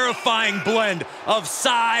terrifying blend of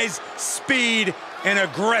size, speed, and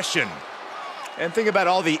aggression. And think about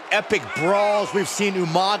all the epic brawls we've seen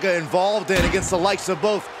Umaga involved in against the likes of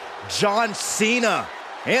both John Cena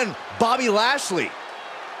and Bobby Lashley.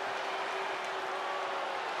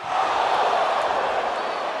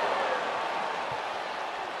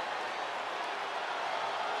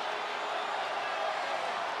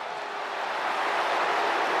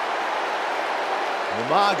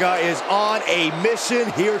 Umaga is on a mission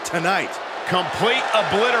here tonight. Complete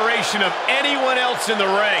obliteration of anyone else in the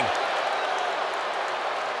ring.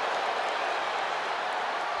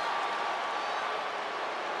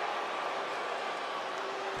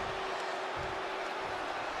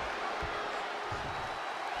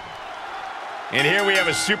 And here we have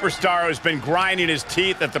a superstar who's been grinding his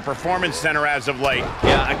teeth at the Performance Center as of late.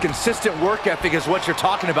 Yeah, a consistent work ethic is what you're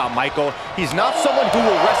talking about, Michael. He's not someone who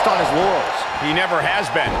will rest on his laurels. He never has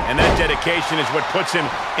been, and that dedication is what puts him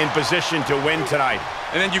in position to win tonight.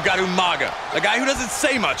 And then you've got Umaga, a guy who doesn't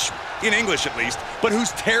say much, in English at least, but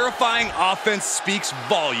whose terrifying offense speaks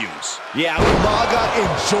volumes. Yeah, Umaga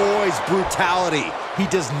enjoys brutality. He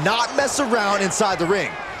does not mess around inside the ring.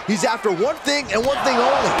 He's after one thing and one thing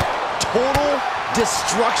only: total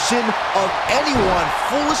destruction of anyone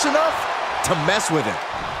foolish enough to mess with him.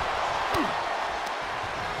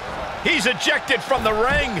 He's ejected from the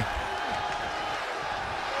ring.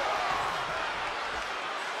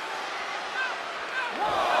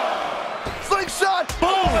 Slingshot!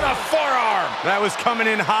 Boom, and a forearm. That was coming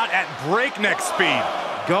in hot at breakneck speed.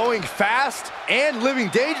 Going fast and living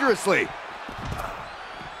dangerously.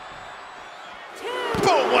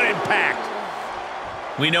 Boom, what impact.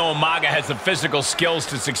 We know Umaga has the physical skills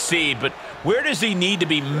to succeed, but where does he need to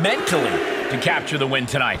be mentally to capture the win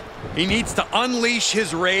tonight? He needs to unleash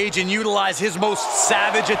his rage and utilize his most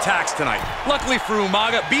savage attacks tonight. Luckily for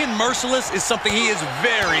Umaga, being merciless is something he is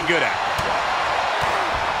very good at.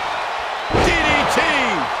 DDT!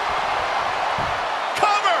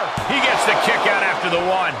 Cover! He gets the kick out after the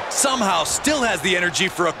one. Somehow still has the energy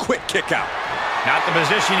for a quick kick out. Not the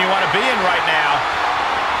position you want to be in right now.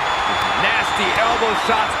 Nasty elbow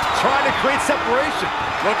shots, trying to create separation.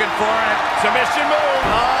 Looking for it. Submission move.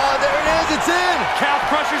 Oh, there it is, it's in. Calf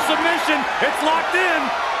crusher submission. It's locked in.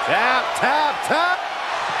 Tap, tap, tap.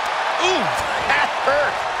 Ooh, that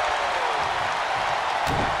hurt.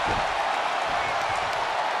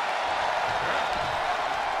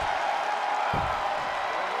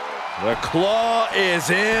 The claw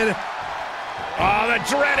is in. Oh, the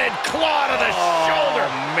dreaded claw to the shoulder.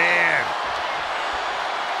 Man.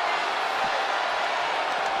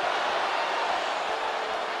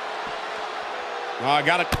 Oh, I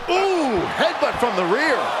got it. Ooh, headbutt from the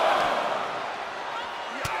rear.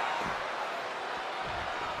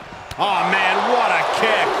 Oh, man, what a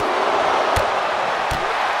kick.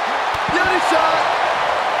 Beauty shot.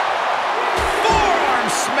 Forearm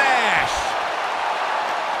smash.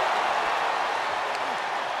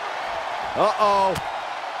 Uh-oh.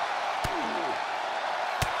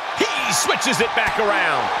 He switches it back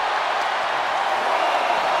around.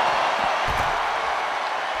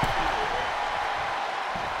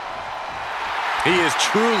 He is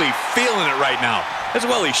truly feeling it right now, as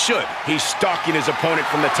well he should. He's stalking his opponent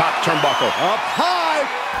from the top turnbuckle. Up high.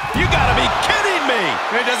 You gotta be kidding me!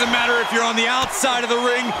 It doesn't matter if you're on the outside of the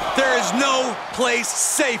ring, there is no place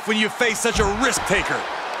safe when you face such a risk taker.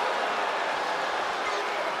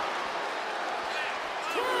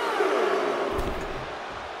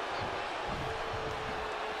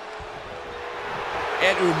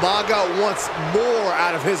 And Umaga wants more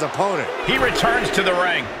out of his opponent. He returns to the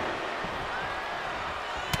ring.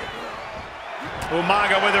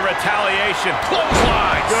 Umaga with a retaliation.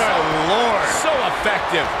 Clothesline. Good Lord. So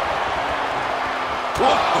effective.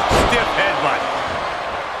 Whoa, stiff headbutt.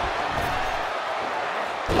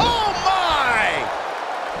 Oh, my!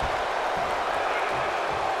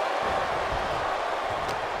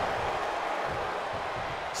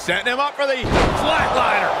 Setting him up for the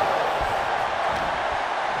flatliner.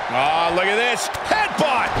 Oh, look at this.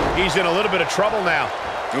 Headbutt. He's in a little bit of trouble now.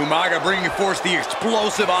 Umaga bringing forth the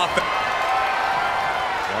explosive offense.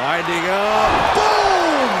 Winding up.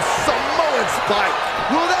 Boom! Samoan spike.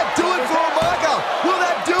 Will that do it for Umaga? Will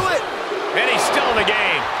that do it? And he's still in the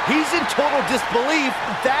game. He's in total disbelief.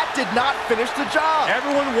 That did not finish the job.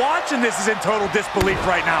 Everyone watching this is in total disbelief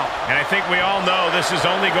right now. And I think we all know this is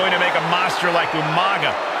only going to make a monster like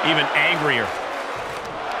Umaga even angrier.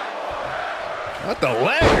 What the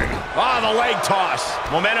leg? Oh, the leg toss.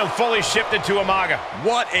 Momentum fully shifted to Umaga.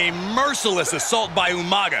 What a merciless assault by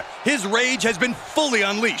Umaga. His rage has been fully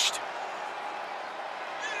unleashed.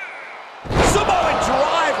 Samoan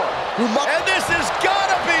driver. And this has got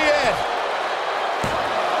to be it.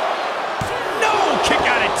 No, kick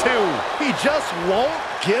out at 2. He just won't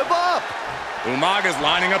give up. Umaga's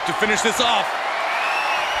lining up to finish this off.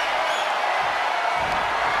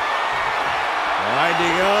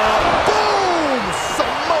 Winding up. Boom!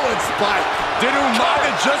 Samoan spike. Did Umaga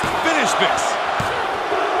just finish this?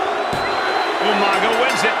 Umaga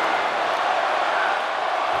wins it.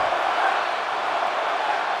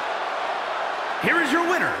 Here is your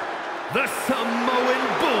winner, the Samoan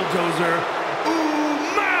Bulldozer,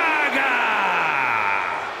 Umaga!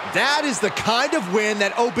 That is the kind of win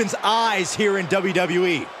that opens eyes here in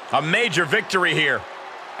WWE. A major victory here.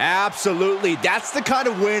 Absolutely. That's the kind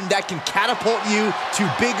of win that can catapult you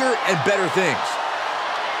to bigger and better things.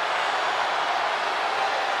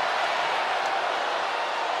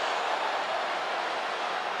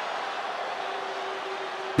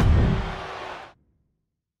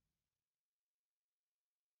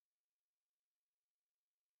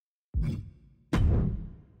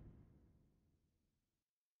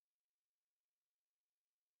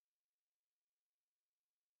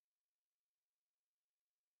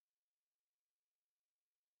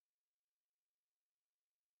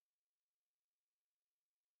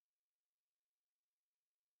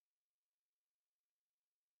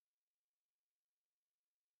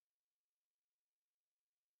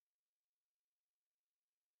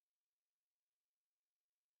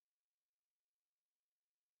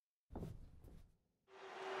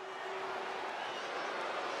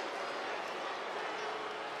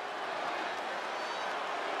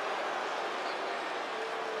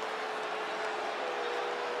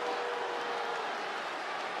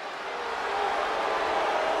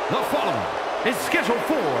 The following is scheduled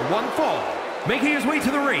for one fall, making his way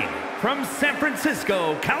to the ring from San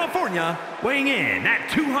Francisco, California, weighing in at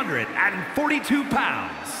 242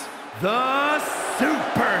 pounds, the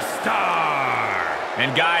Superstar.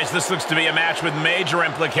 And guys, this looks to be a match with major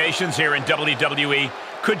implications here in WWE.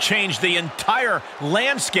 Could change the entire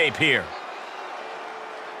landscape here.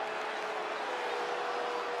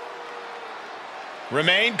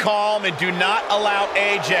 Remain calm and do not allow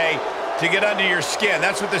AJ to get under your skin.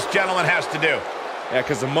 That's what this gentleman has to do. Yeah,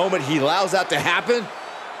 because the moment he allows that to happen,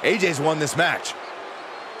 AJ's won this match.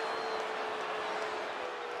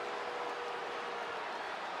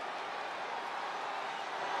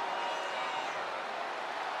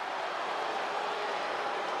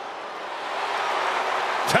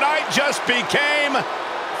 Tonight just became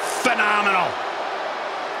phenomenal.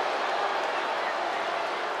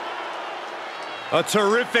 A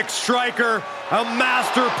terrific striker, a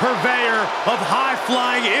master purveyor of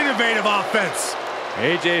high-flying, innovative offense.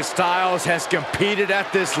 AJ Styles has competed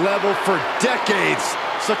at this level for decades.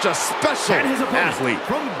 Such a special And his opponent athlete.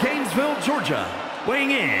 from Gainesville, Georgia,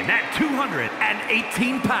 weighing in at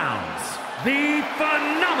 218 pounds, the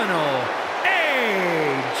phenomenal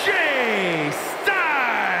AJ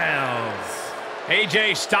Styles.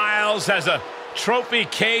 AJ Styles has a trophy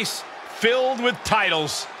case filled with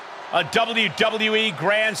titles. A WWE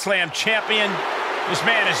Grand Slam champion. This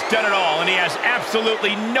man has done it all, and he has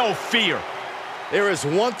absolutely no fear. There is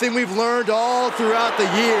one thing we've learned all throughout the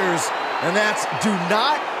years, and that's do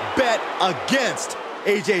not bet against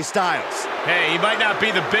AJ Styles. Hey, he might not be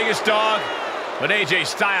the biggest dog, but AJ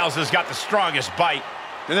Styles has got the strongest bite.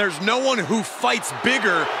 And there's no one who fights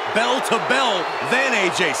bigger bell to bell than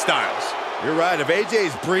AJ Styles. You're right. If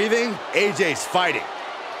AJ's breathing, AJ's fighting.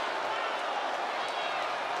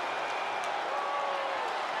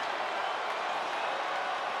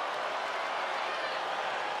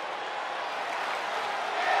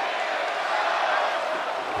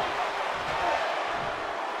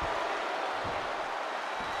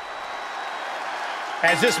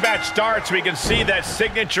 As this match starts, we can see that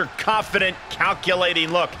signature confident, calculating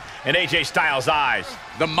look in AJ Styles' eyes.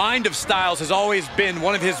 The mind of Styles has always been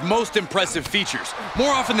one of his most impressive features. More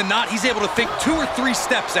often than not, he's able to think 2 or 3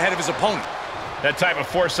 steps ahead of his opponent. That type of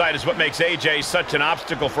foresight is what makes AJ such an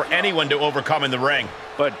obstacle for anyone to overcome in the ring.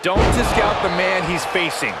 But don't discount the man he's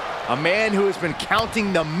facing. A man who has been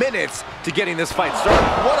counting the minutes to getting this fight started.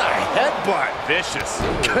 What a headbutt. Vicious.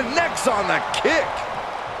 Connects on the kick.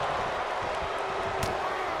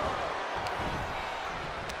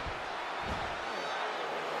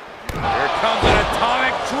 Here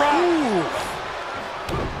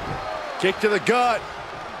Kick to the gut.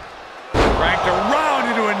 Cranked around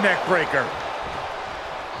into a neck breaker.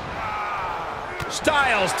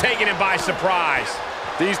 Styles taking him by surprise.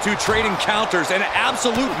 These two trading counters, an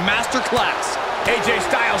absolute masterclass. AJ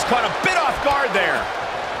Styles caught a bit off guard there.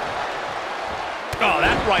 Oh,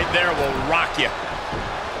 that right there will rock you.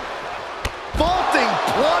 Vaulting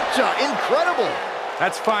plancha, incredible.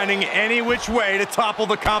 That's finding any which way to topple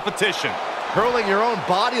the competition. Hurling your own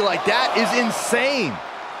body like that is insane.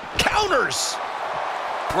 Counters.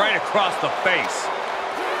 Right across the face.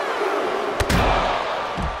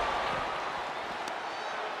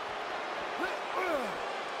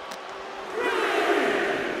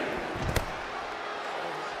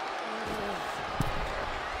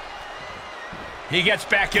 He gets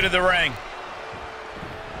back into the ring.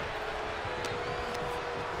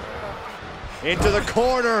 Into the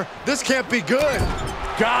corner. This can't be good.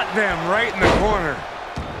 Got them right in the corner.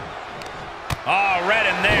 Oh, red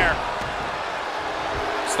in there.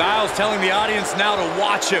 Styles telling the audience now to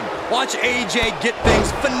watch him. Watch AJ get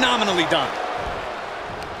things phenomenally done.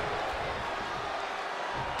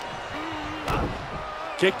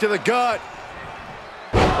 Kick to the gut.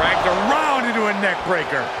 Cranked around into a neck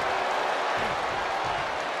breaker.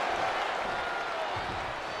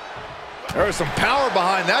 There was some power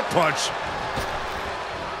behind that punch.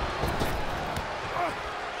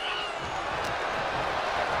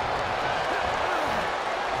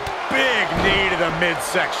 Big knee to the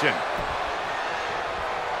midsection.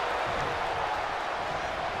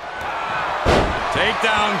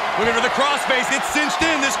 Takedown. Looking for the crossface. It's cinched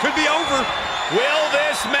in. This could be over. Will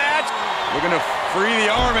this match? Looking to free the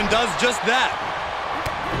arm and does just that.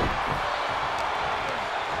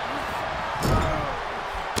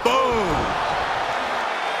 Boom.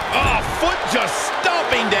 Oh, foot just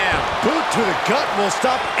stomping down. Boot to the gut will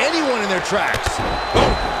stop anyone in their tracks.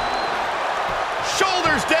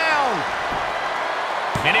 Shoulders down.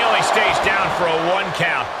 And he only stays down for a 1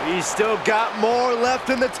 count. He's still got more left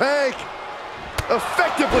in the tank.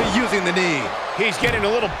 Effectively using the knee. He's getting a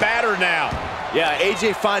little battered now. Yeah,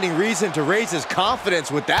 AJ finding reason to raise his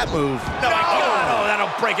confidence with that move. No! Oh, that'll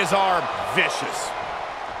break his arm. Vicious.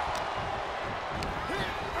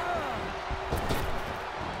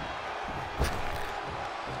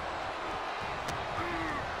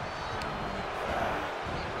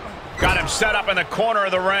 Got him set up in the corner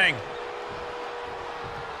of the ring.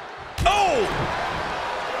 Oh!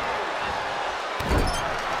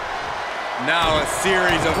 Now a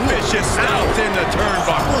series of vicious stomps in the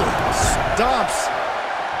turnbuckle. Stomps.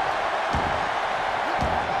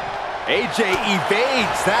 AJ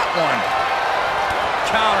evades that one.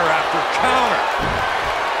 Counter after counter.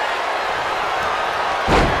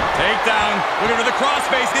 Takedown. Looking for the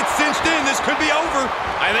crossface. It's cinched in. This could be over.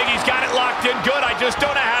 I think he's got it locked in good. I just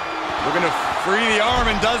don't know how. Looking to free the arm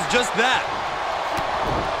and does just that.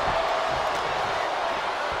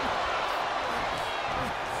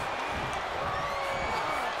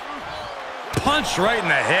 Punch right in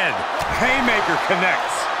the head. Haymaker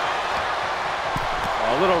connects.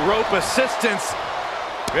 A little rope assistance.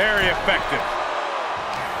 Very effective.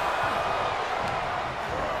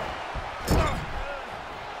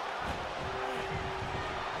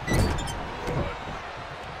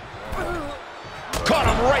 Caught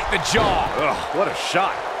him right in the jaw. Ugh, what a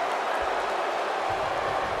shot.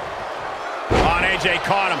 On AJ,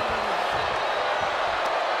 caught him.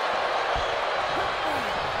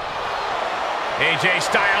 AJ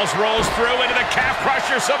Styles rolls through into the calf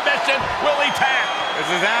crusher submission. Will he tap? This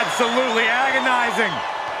is absolutely agonizing.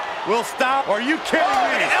 Will stop. Are you kidding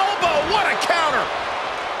me? An elbow. What a counter.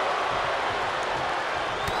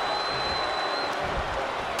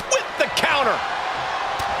 With the counter.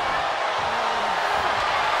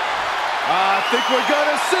 I think we're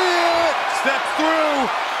gonna see it. Step through.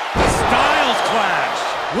 Styles clash.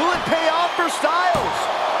 Will it pay off for Styles?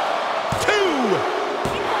 2.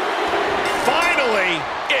 Finally,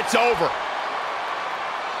 it's over.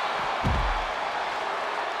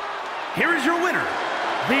 Here is your winner,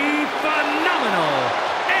 the phenomenal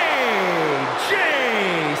AJ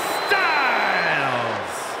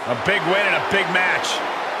Styles. A big win and a big match.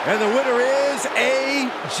 And the winner is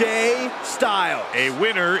AJ Styles. A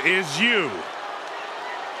winner is you.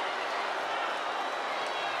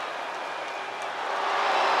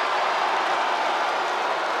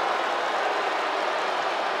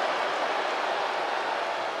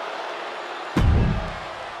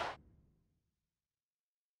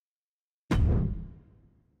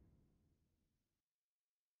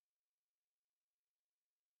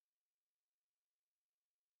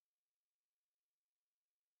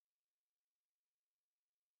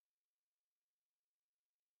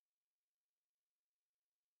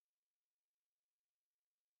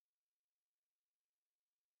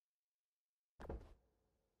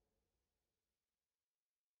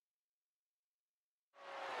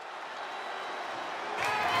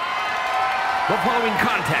 The following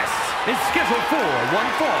contest is scheduled for one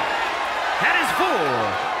fall. That is for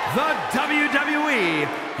the WWE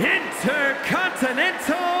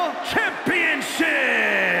Intercontinental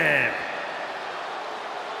Championship.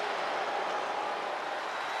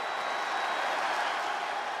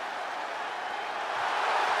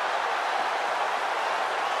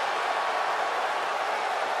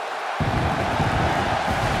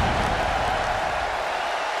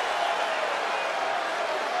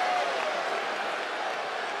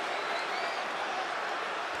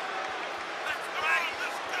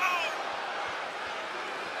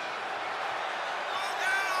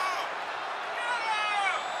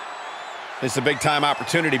 This is a big-time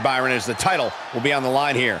opportunity, Byron, as the title will be on the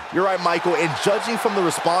line here. You're right, Michael, and judging from the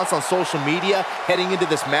response on social media heading into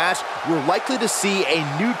this match, we're likely to see a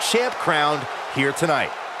new champ crowned here tonight.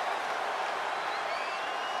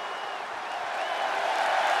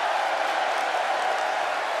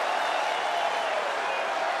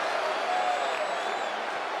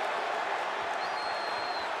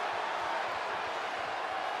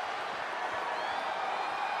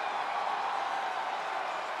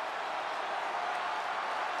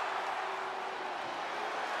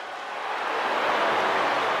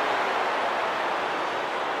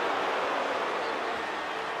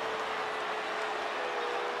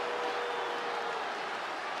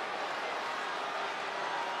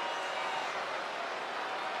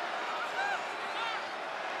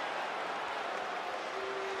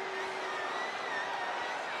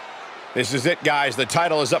 This is it, guys. The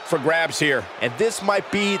title is up for grabs here. And this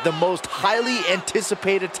might be the most highly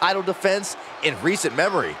anticipated title defense in recent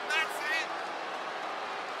memory.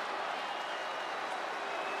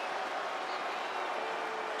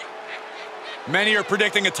 Many are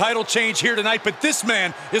predicting a title change here tonight, but this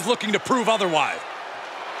man is looking to prove otherwise.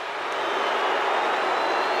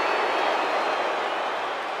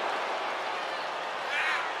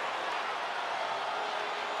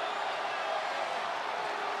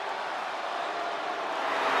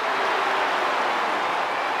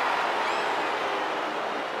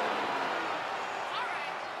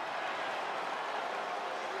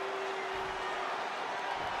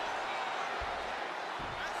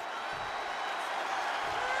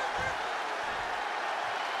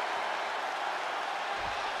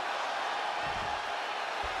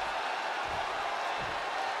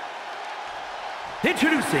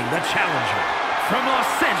 Introducing the challenger from Los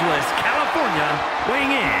Angeles, California,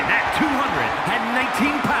 weighing in at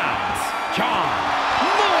 219 pounds, John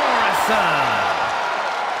Morrison.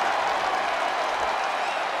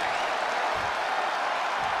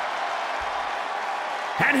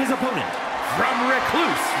 And his opponent from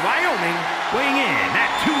Recluse, Wyoming, weighing in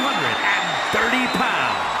at 230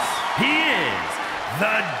 pounds. He is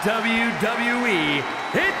the WWE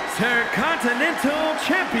Intercontinental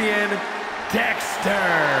Champion, Dexter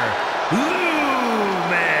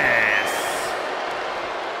Lumis.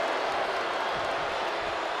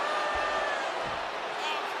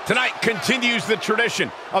 Tonight continues the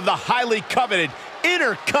tradition of the highly coveted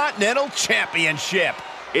Intercontinental Championship.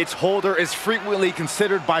 Its holder is frequently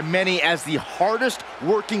considered by many as the hardest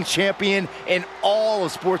working champion in all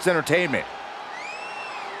of sports entertainment.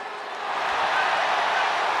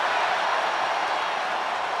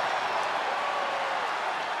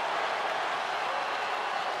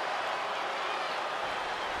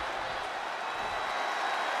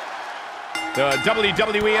 The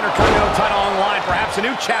WWE Intercontinental title on the line. Perhaps a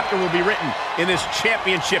new chapter will be written in this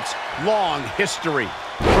championship's long history.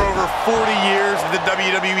 For over 40 years, the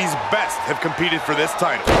WWE's best have competed for this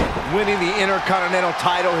title. Winning the Intercontinental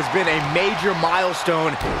title has been a major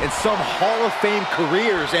milestone in some Hall of Fame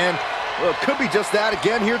careers, and well, it could be just that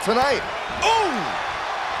again here tonight. Ooh!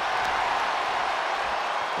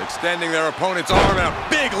 Extending their opponent's arm and a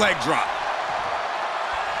big leg drop.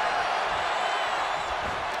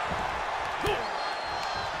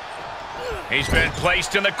 He's been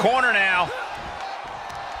placed in the corner now.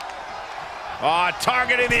 Oh,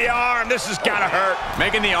 targeting the arm. This has got to hurt.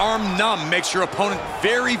 Making the arm numb makes your opponent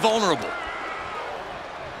very vulnerable.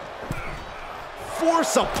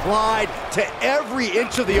 Force applied to every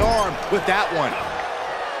inch of the arm with that one.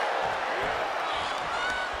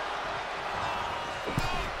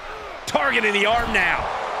 Targeting the arm now.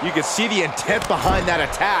 You can see the intent behind that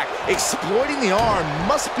attack. Exploiting the arm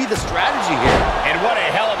must be the strategy here. And what a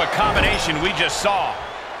hell of a combination we just saw.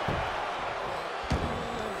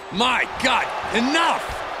 My God, enough!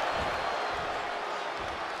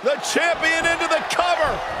 The champion into the cover.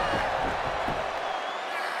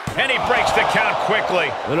 And he breaks the count quickly.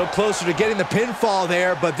 A little closer to getting the pinfall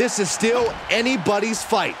there, but this is still anybody's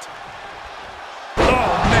fight. Oh,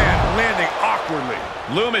 man, landing awkwardly.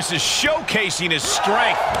 Loomis is showcasing his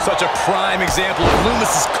strength. Such a prime example of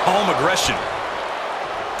Loomis's calm aggression.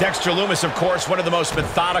 Dexter Loomis, of course, one of the most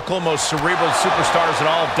methodical, most cerebral superstars in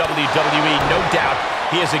all of WWE. No doubt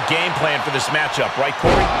he has a game plan for this matchup, right,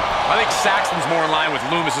 Corey? I think Saxton's more in line with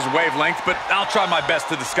Loomis's wavelength, but I'll try my best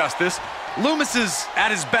to discuss this. Loomis is at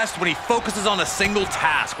his best when he focuses on a single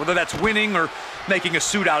task, whether that's winning or making a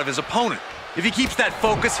suit out of his opponent. If he keeps that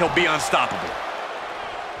focus, he'll be unstoppable.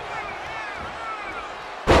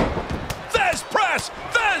 There's press!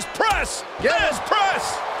 There's press! Yeah. There's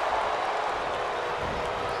press!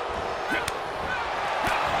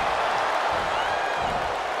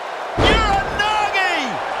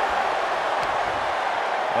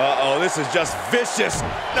 Uh-oh, this is just vicious.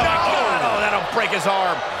 No, that'll break his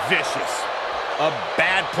arm. Vicious. A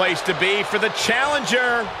bad place to be for the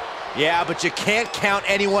challenger. Yeah, but you can't count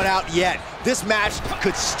anyone out yet. This match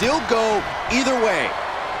could still go either way.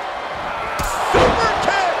 Super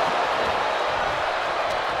kick!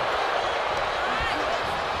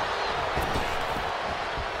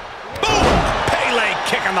 Boom! Pele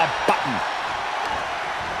kicking the button.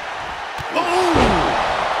 Ooh!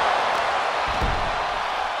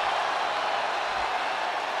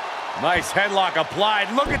 Nice headlock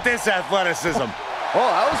applied. Look at this athleticism. Oh,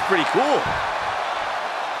 that was pretty cool.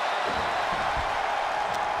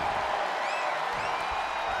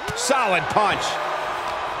 Solid punch.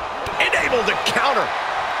 Enabled to counter.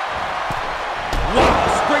 Wow,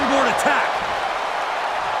 springboard attack.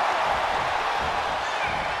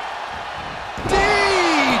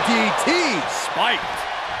 DDT! Spiked.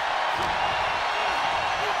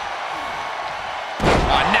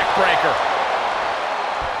 A neck breaker.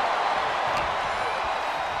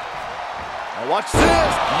 Now watch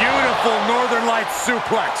this. Beautiful Northern Lights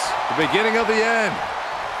suplex. The beginning of the end.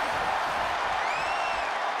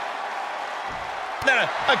 Then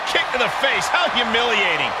a kick to the face. How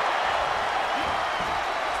humiliating.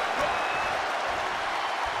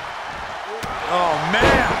 Oh,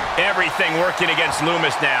 man. Everything working against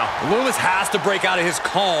Loomis now. Loomis has to break out of his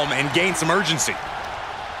calm and gain some urgency.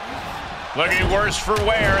 Looking worse for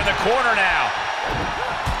wear in the corner now.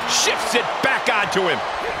 Shifts it back onto him.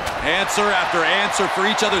 Answer after answer for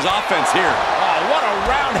each other's offense here. Oh, what a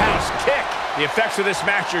roundhouse kick. The effects of this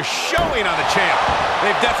match are showing on the champ.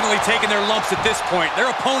 They've definitely taken their lumps at this point. Their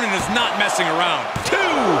opponent is not messing around. 2,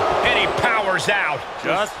 and he powers out.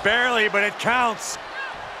 Just barely, but it counts.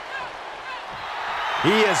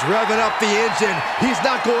 He is revving up the engine. He's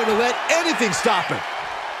not going to let anything stop him.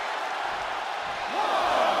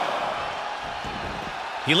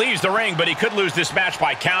 He leaves the ring, but he could lose this match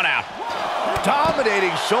by countout.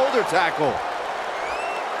 Dominating shoulder tackle.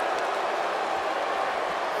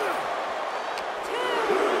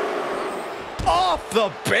 Off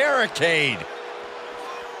the barricade.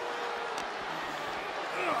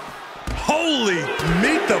 Holy,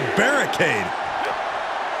 meet the barricade.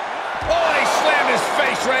 Oh, he slammed his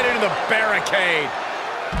face right into the barricade.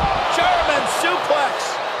 German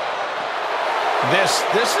suplex.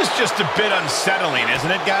 This is just a bit unsettling,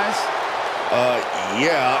 isn't it, guys?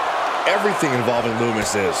 Yeah. Everything involving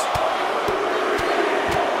Loomis is.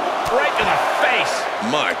 Right to the face.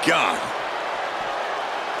 My God.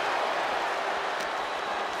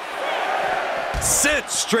 Sit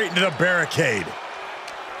straight into the barricade.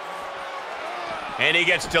 And he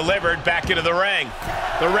gets delivered back into the ring.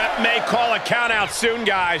 The ref may call a countout soon,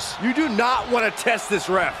 guys. You do not want to test this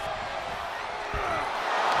ref.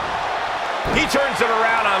 He turns it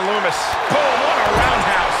around on Loomis. Boom, what a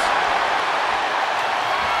roundhouse.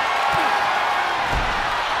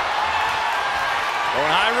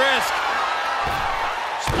 Going high risk.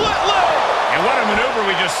 Split leg. And what a maneuver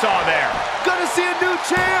we just saw there. Gonna see a new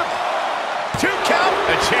champ. 2 count.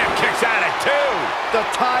 The champ kicks out at 2. The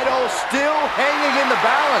title still hanging in the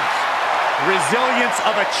balance. Resilience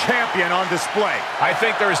of a champion on display. I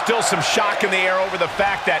think there is still some shock in the air over the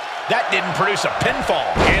fact that didn't produce a pinfall.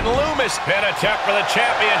 And Loomis pin attempt for the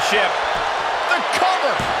championship. The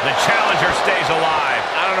cover. The challenger stays alive.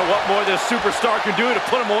 I don't know what more this superstar can do to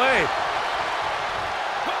put him away.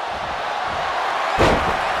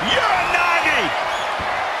 Uranagi!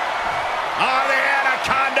 Oh, the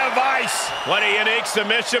Anaconda Vice. What a unique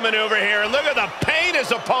submission maneuver here. Look at the pain his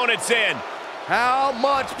opponent's in. How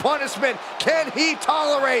much punishment can he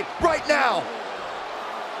tolerate right now?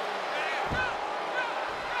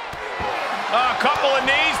 A couple of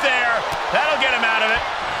knees there. That'll get him out of it.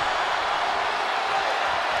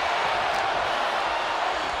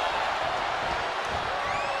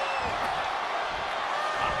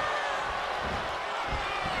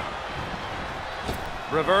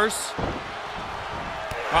 Reverse.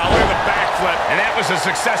 Oh, look at the back flip. And that was a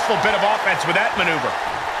successful bit of offense with that maneuver.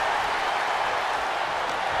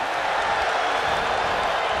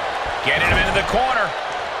 Getting him into the corner.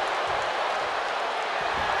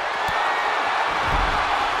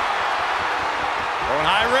 Going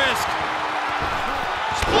high risk.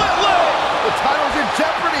 Split leg! The title's in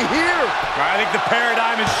jeopardy here. I think the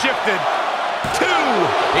paradigm has shifted. 2.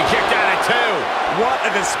 He kicked out at 2. What a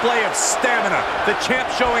display of stamina. The champ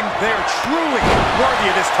showing they're truly worthy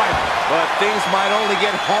of this title. But things might only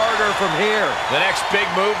get harder from here. The next big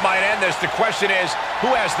move might end this. The question is,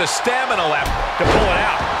 who has the stamina left to pull it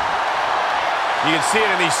out? You can see it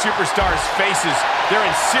in these superstars' faces. They're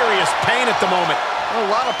in serious pain at the moment. A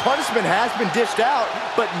lot of punishment has been dished out,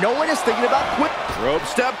 but no one is thinking about quit. Rope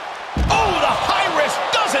step. Oh, the high risk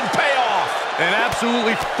doesn't pay off. An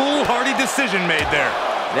absolutely foolhardy decision made there.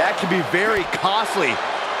 That can be very costly.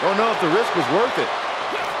 Don't know if the risk was worth it.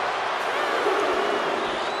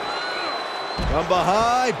 From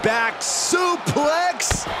behind, back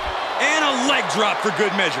suplex. And a leg drop for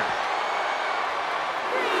good measure.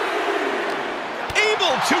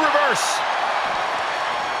 Able to reverse.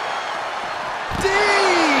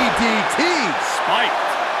 DDT. Spiked.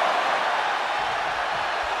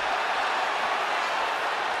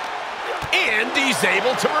 And he's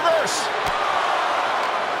able to reverse.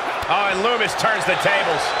 Oh, and Loomis turns the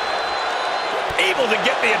tables. Able to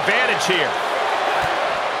get the advantage here.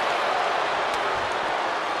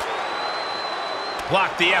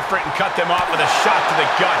 Blocked the effort and cut them off with a shot to the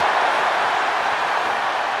gut.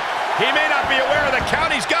 He may not be aware of the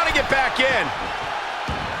count. He's got to get back in.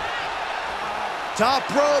 Top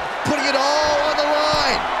rope, putting it all on the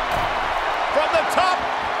line. From the top.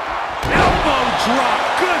 Elbow drop.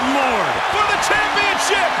 Good Lord. For the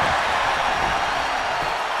championship.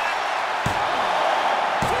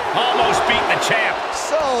 Almost beat the champ.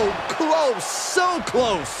 So close, so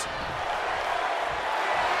close.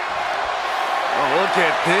 Oh, look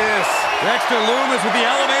at this. Dexter Loomis with the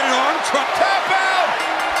elevated arm truck. Tap out.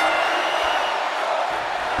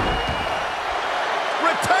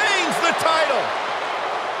 Retains the title.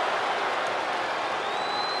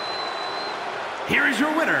 Here is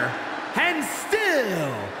your winner, and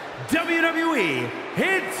still WWE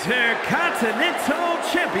Intercontinental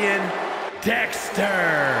Champion,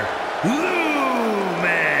 Dexter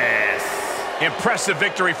Loomis. Impressive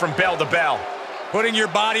victory from bell to bell. Putting your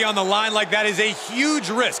body on the line like that is a huge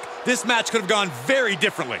risk. This match could have gone very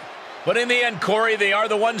differently. But in the end, Corey, they are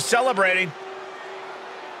the ones celebrating.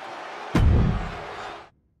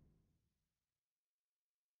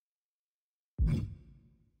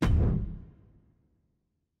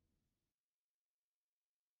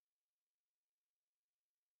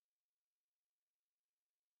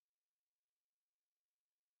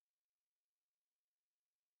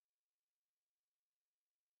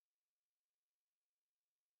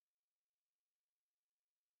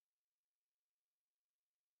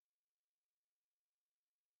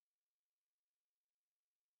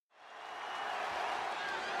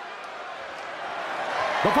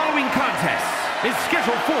 The following contest is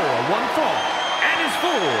scheduled for one fall and is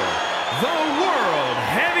for the World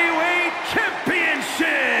Heavyweight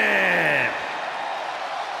Championship.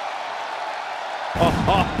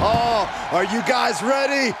 Are you guys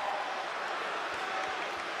ready?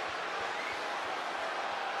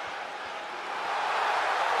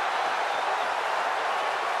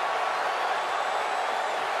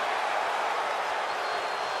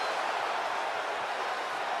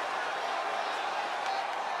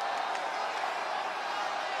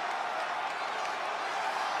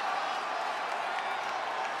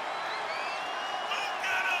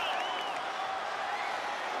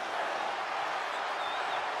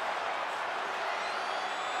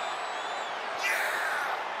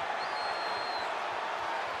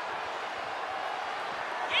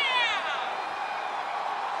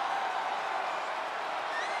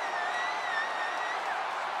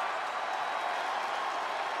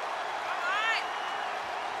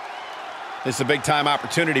 This is a big-time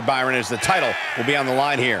opportunity, Byron, as the title will be on the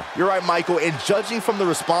line here. You're right, Michael, and judging from the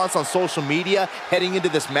response on social media heading into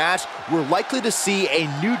this match, we're likely to see a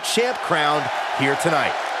new champ crowned here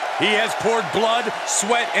tonight. He has poured blood,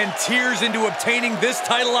 sweat, and tears into obtaining this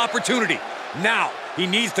title opportunity. Now, he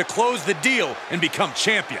needs to close the deal and become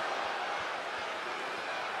champion.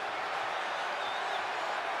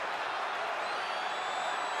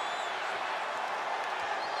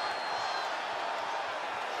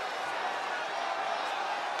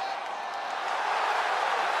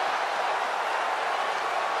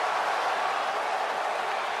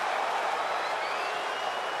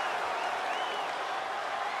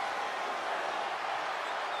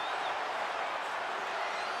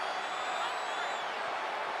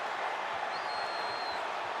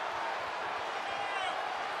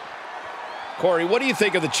 Corey, what do you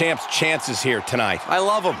think of the champ's chances here tonight? I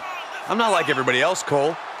love him. I'm not like everybody else,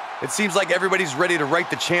 Cole. It seems like everybody's ready to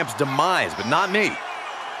write the champ's demise, but not me.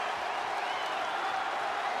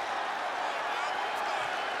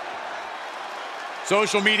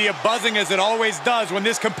 Social media buzzing as it always does when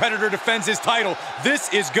this competitor defends his title.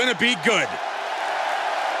 This is gonna be good.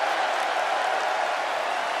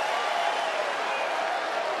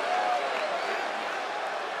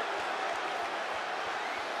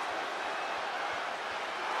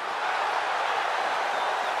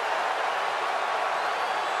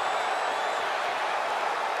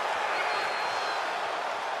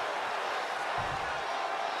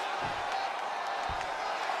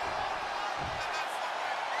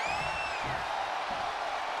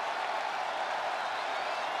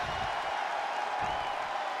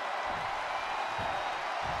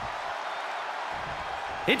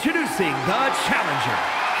 Introducing the challenger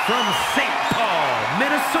from St. Paul,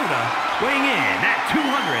 Minnesota, weighing in at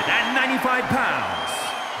 295 pounds,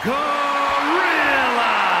 Gorilla!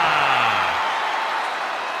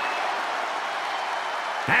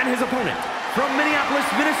 And his opponent from Minneapolis,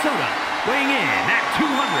 Minnesota, weighing in at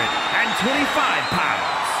 225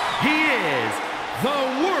 pounds, he is the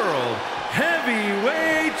World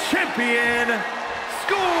Heavyweight Champion,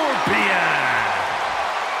 Scorpion!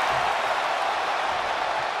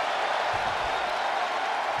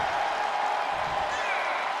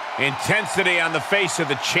 Intensity on the face of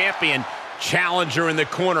the champion. Challenger in the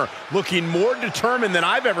corner, looking more determined than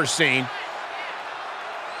I've ever seen.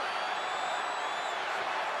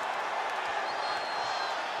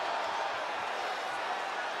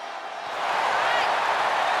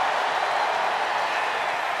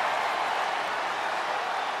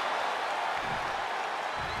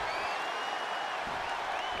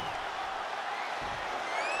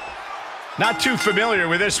 Not too familiar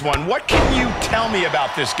with this one. What can you tell me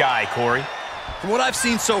about this guy, Corey? From what I've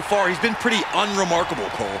seen so far, he's been pretty unremarkable,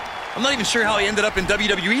 Cole. I'm not even sure how he ended up in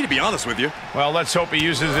WWE, to be honest with you. Well, let's hope he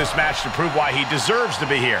uses this match to prove why he deserves to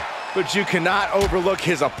be here. But you cannot overlook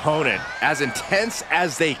his opponent, as intense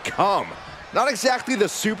as they come. Not exactly the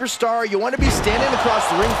superstar you want to be standing across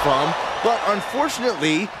the ring from, but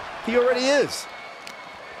unfortunately, he already is.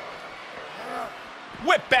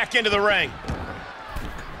 Whip back into the ring.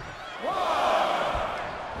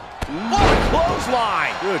 What a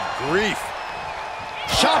clothesline! Good grief.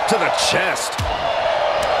 Shot to the chest.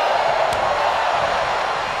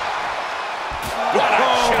 What a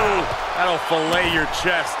chop! That'll fillet your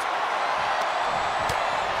chest.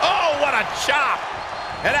 Oh, what a chop!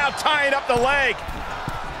 And now tying up the leg.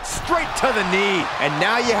 Straight to the knee. And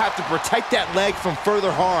now you have to protect that leg from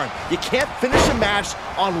further harm. You can't finish a match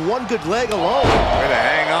on one good leg alone. Way to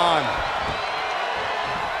hang on.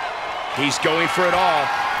 He's going for it all.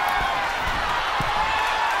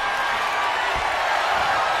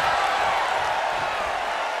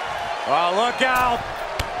 Oh, look out.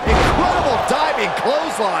 Incredible diving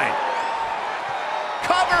clothesline.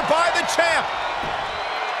 Covered by the champ.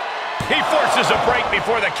 He forces a break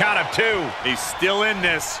before the count of 2. He's still in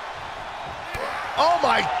this. Oh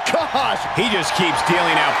my gosh. He just keeps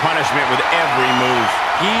dealing out punishment with every move.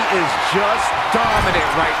 He is just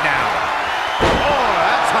dominant right now. Oh,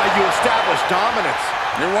 that's how you establish dominance.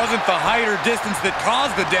 It wasn't the height or distance that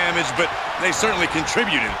caused the damage, but they certainly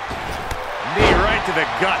contributed. Knee right to the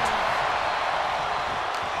gut.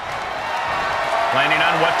 Planning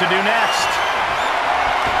on what to do next.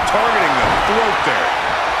 Targeting the throat there.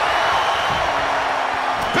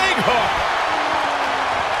 Big hook.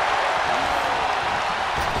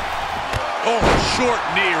 Oh, short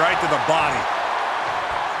knee right to the body.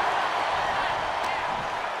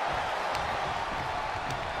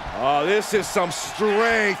 Oh, this is some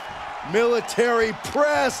strength. Military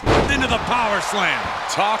press. Into the power slam.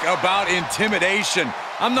 Talk about intimidation.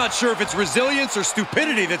 I'm not sure if it's resilience or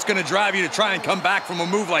stupidity that's going to drive you to try and come back from a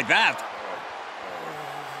move like that.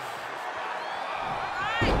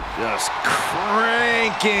 Just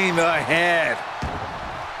cranking the head.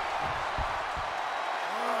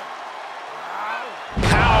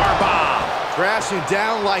 Powerbomb. Crashing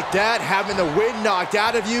down like that, having the wind knocked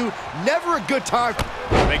out of you, never a good time.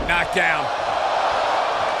 Big knockdown.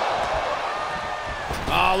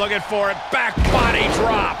 Oh, looking for it. Back body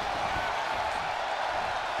drop.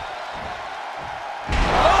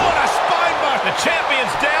 Oh, and a spine buster. The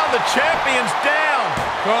champion's down. The champion's down.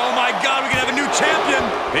 Oh my God, we could have a new champion.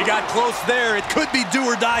 He got close there. It could be do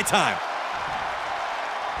or die time.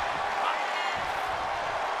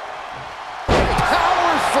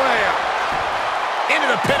 Power slam. Into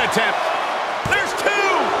the pin attempt. There's 2.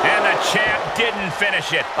 And the champ didn't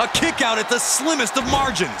finish it. A kick out at the slimmest of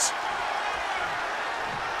margins.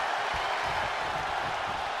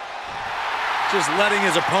 Just letting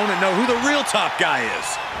his opponent know who the real top guy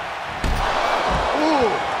is.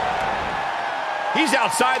 Ooh. He's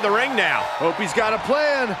outside the ring now. Hope he's got a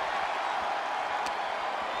plan.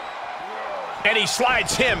 And he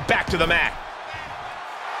slides him back to the mat.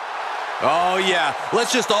 Oh, yeah.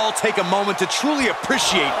 Let's just all take a moment to truly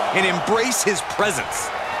appreciate and embrace his presence.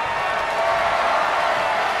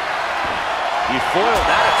 He foiled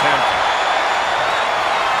that attempt.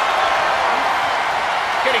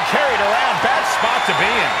 Getting carried around. Bad spot to be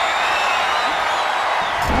in.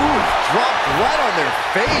 Ooh, dropped right on their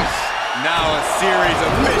face. Now a series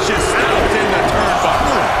of vicious stomps in the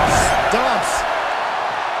turnbuckle. Stomps.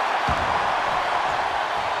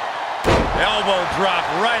 Elbow drop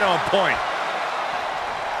right on point.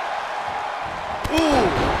 Ooh.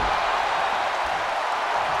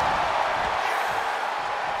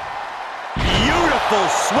 Beautiful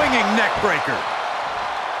swinging neck breaker.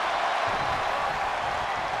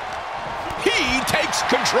 He takes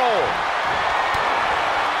control.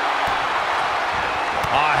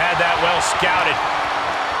 Oh, had that well scouted.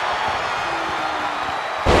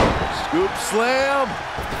 Scoop slam.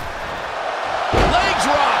 Leg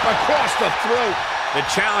drop across the throat. The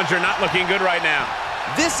challenger not looking good right now.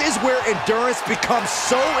 This is where endurance becomes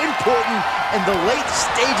so important in the late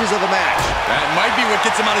stages of the match. That might be what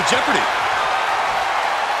gets him out of jeopardy.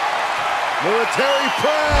 Military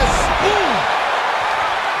press. Ooh.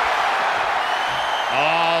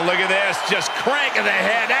 Oh, look at this. Just cranking the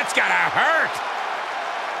head. That's gotta hurt.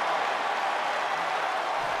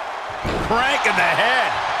 Cranking the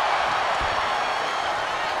head.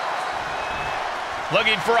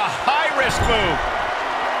 Looking for a high-risk move.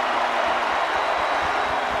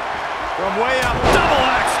 From way up, double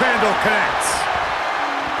axe handle connects.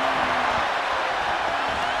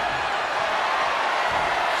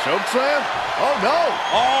 Choke slam. Oh, no.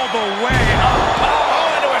 All the way up.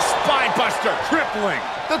 Oh, into a spine buster. Crippling.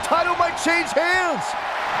 The title might change hands.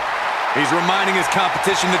 He's reminding his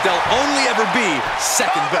competition that they'll only ever be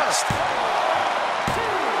second best.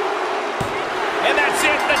 And that's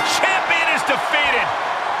it. The champion is defeated.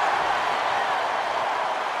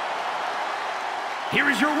 Here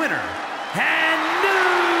is your winner and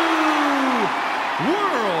new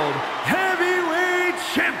World Heavyweight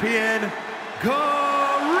Champion, Gorilla.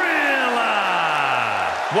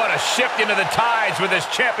 What a shift into the tides with this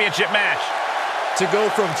championship match. To go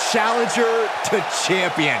from challenger to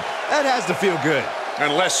champion. That has to feel good.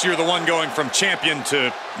 Unless you're the one going from champion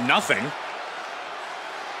to nothing.